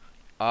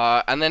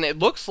 And then it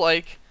looks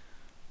like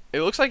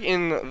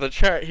in the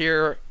chat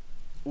here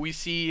we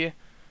see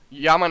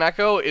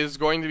Yamaneko is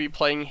going to be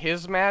playing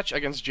his match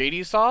against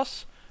JD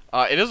Sauce.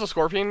 It is a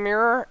Scorpion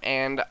mirror,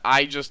 and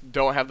I just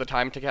don't have the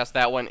time to cast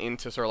that one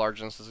into Sir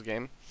Largens's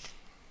game.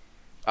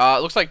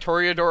 It looks like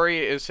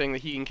Toreadori is saying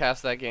that he can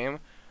cast that game.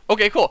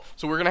 Okay, cool.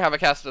 So we're going to have a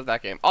cast of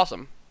that game.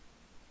 Awesome.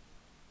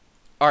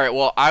 Alright,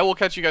 well, I will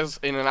catch you guys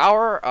in an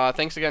hour.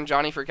 Thanks again,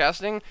 Johnny, for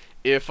casting.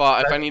 If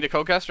I need a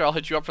co-caster, I'll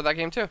hit you up for that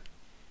game, too.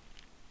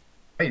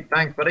 Hey,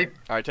 thanks, buddy.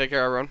 Alright, take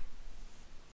care, everyone.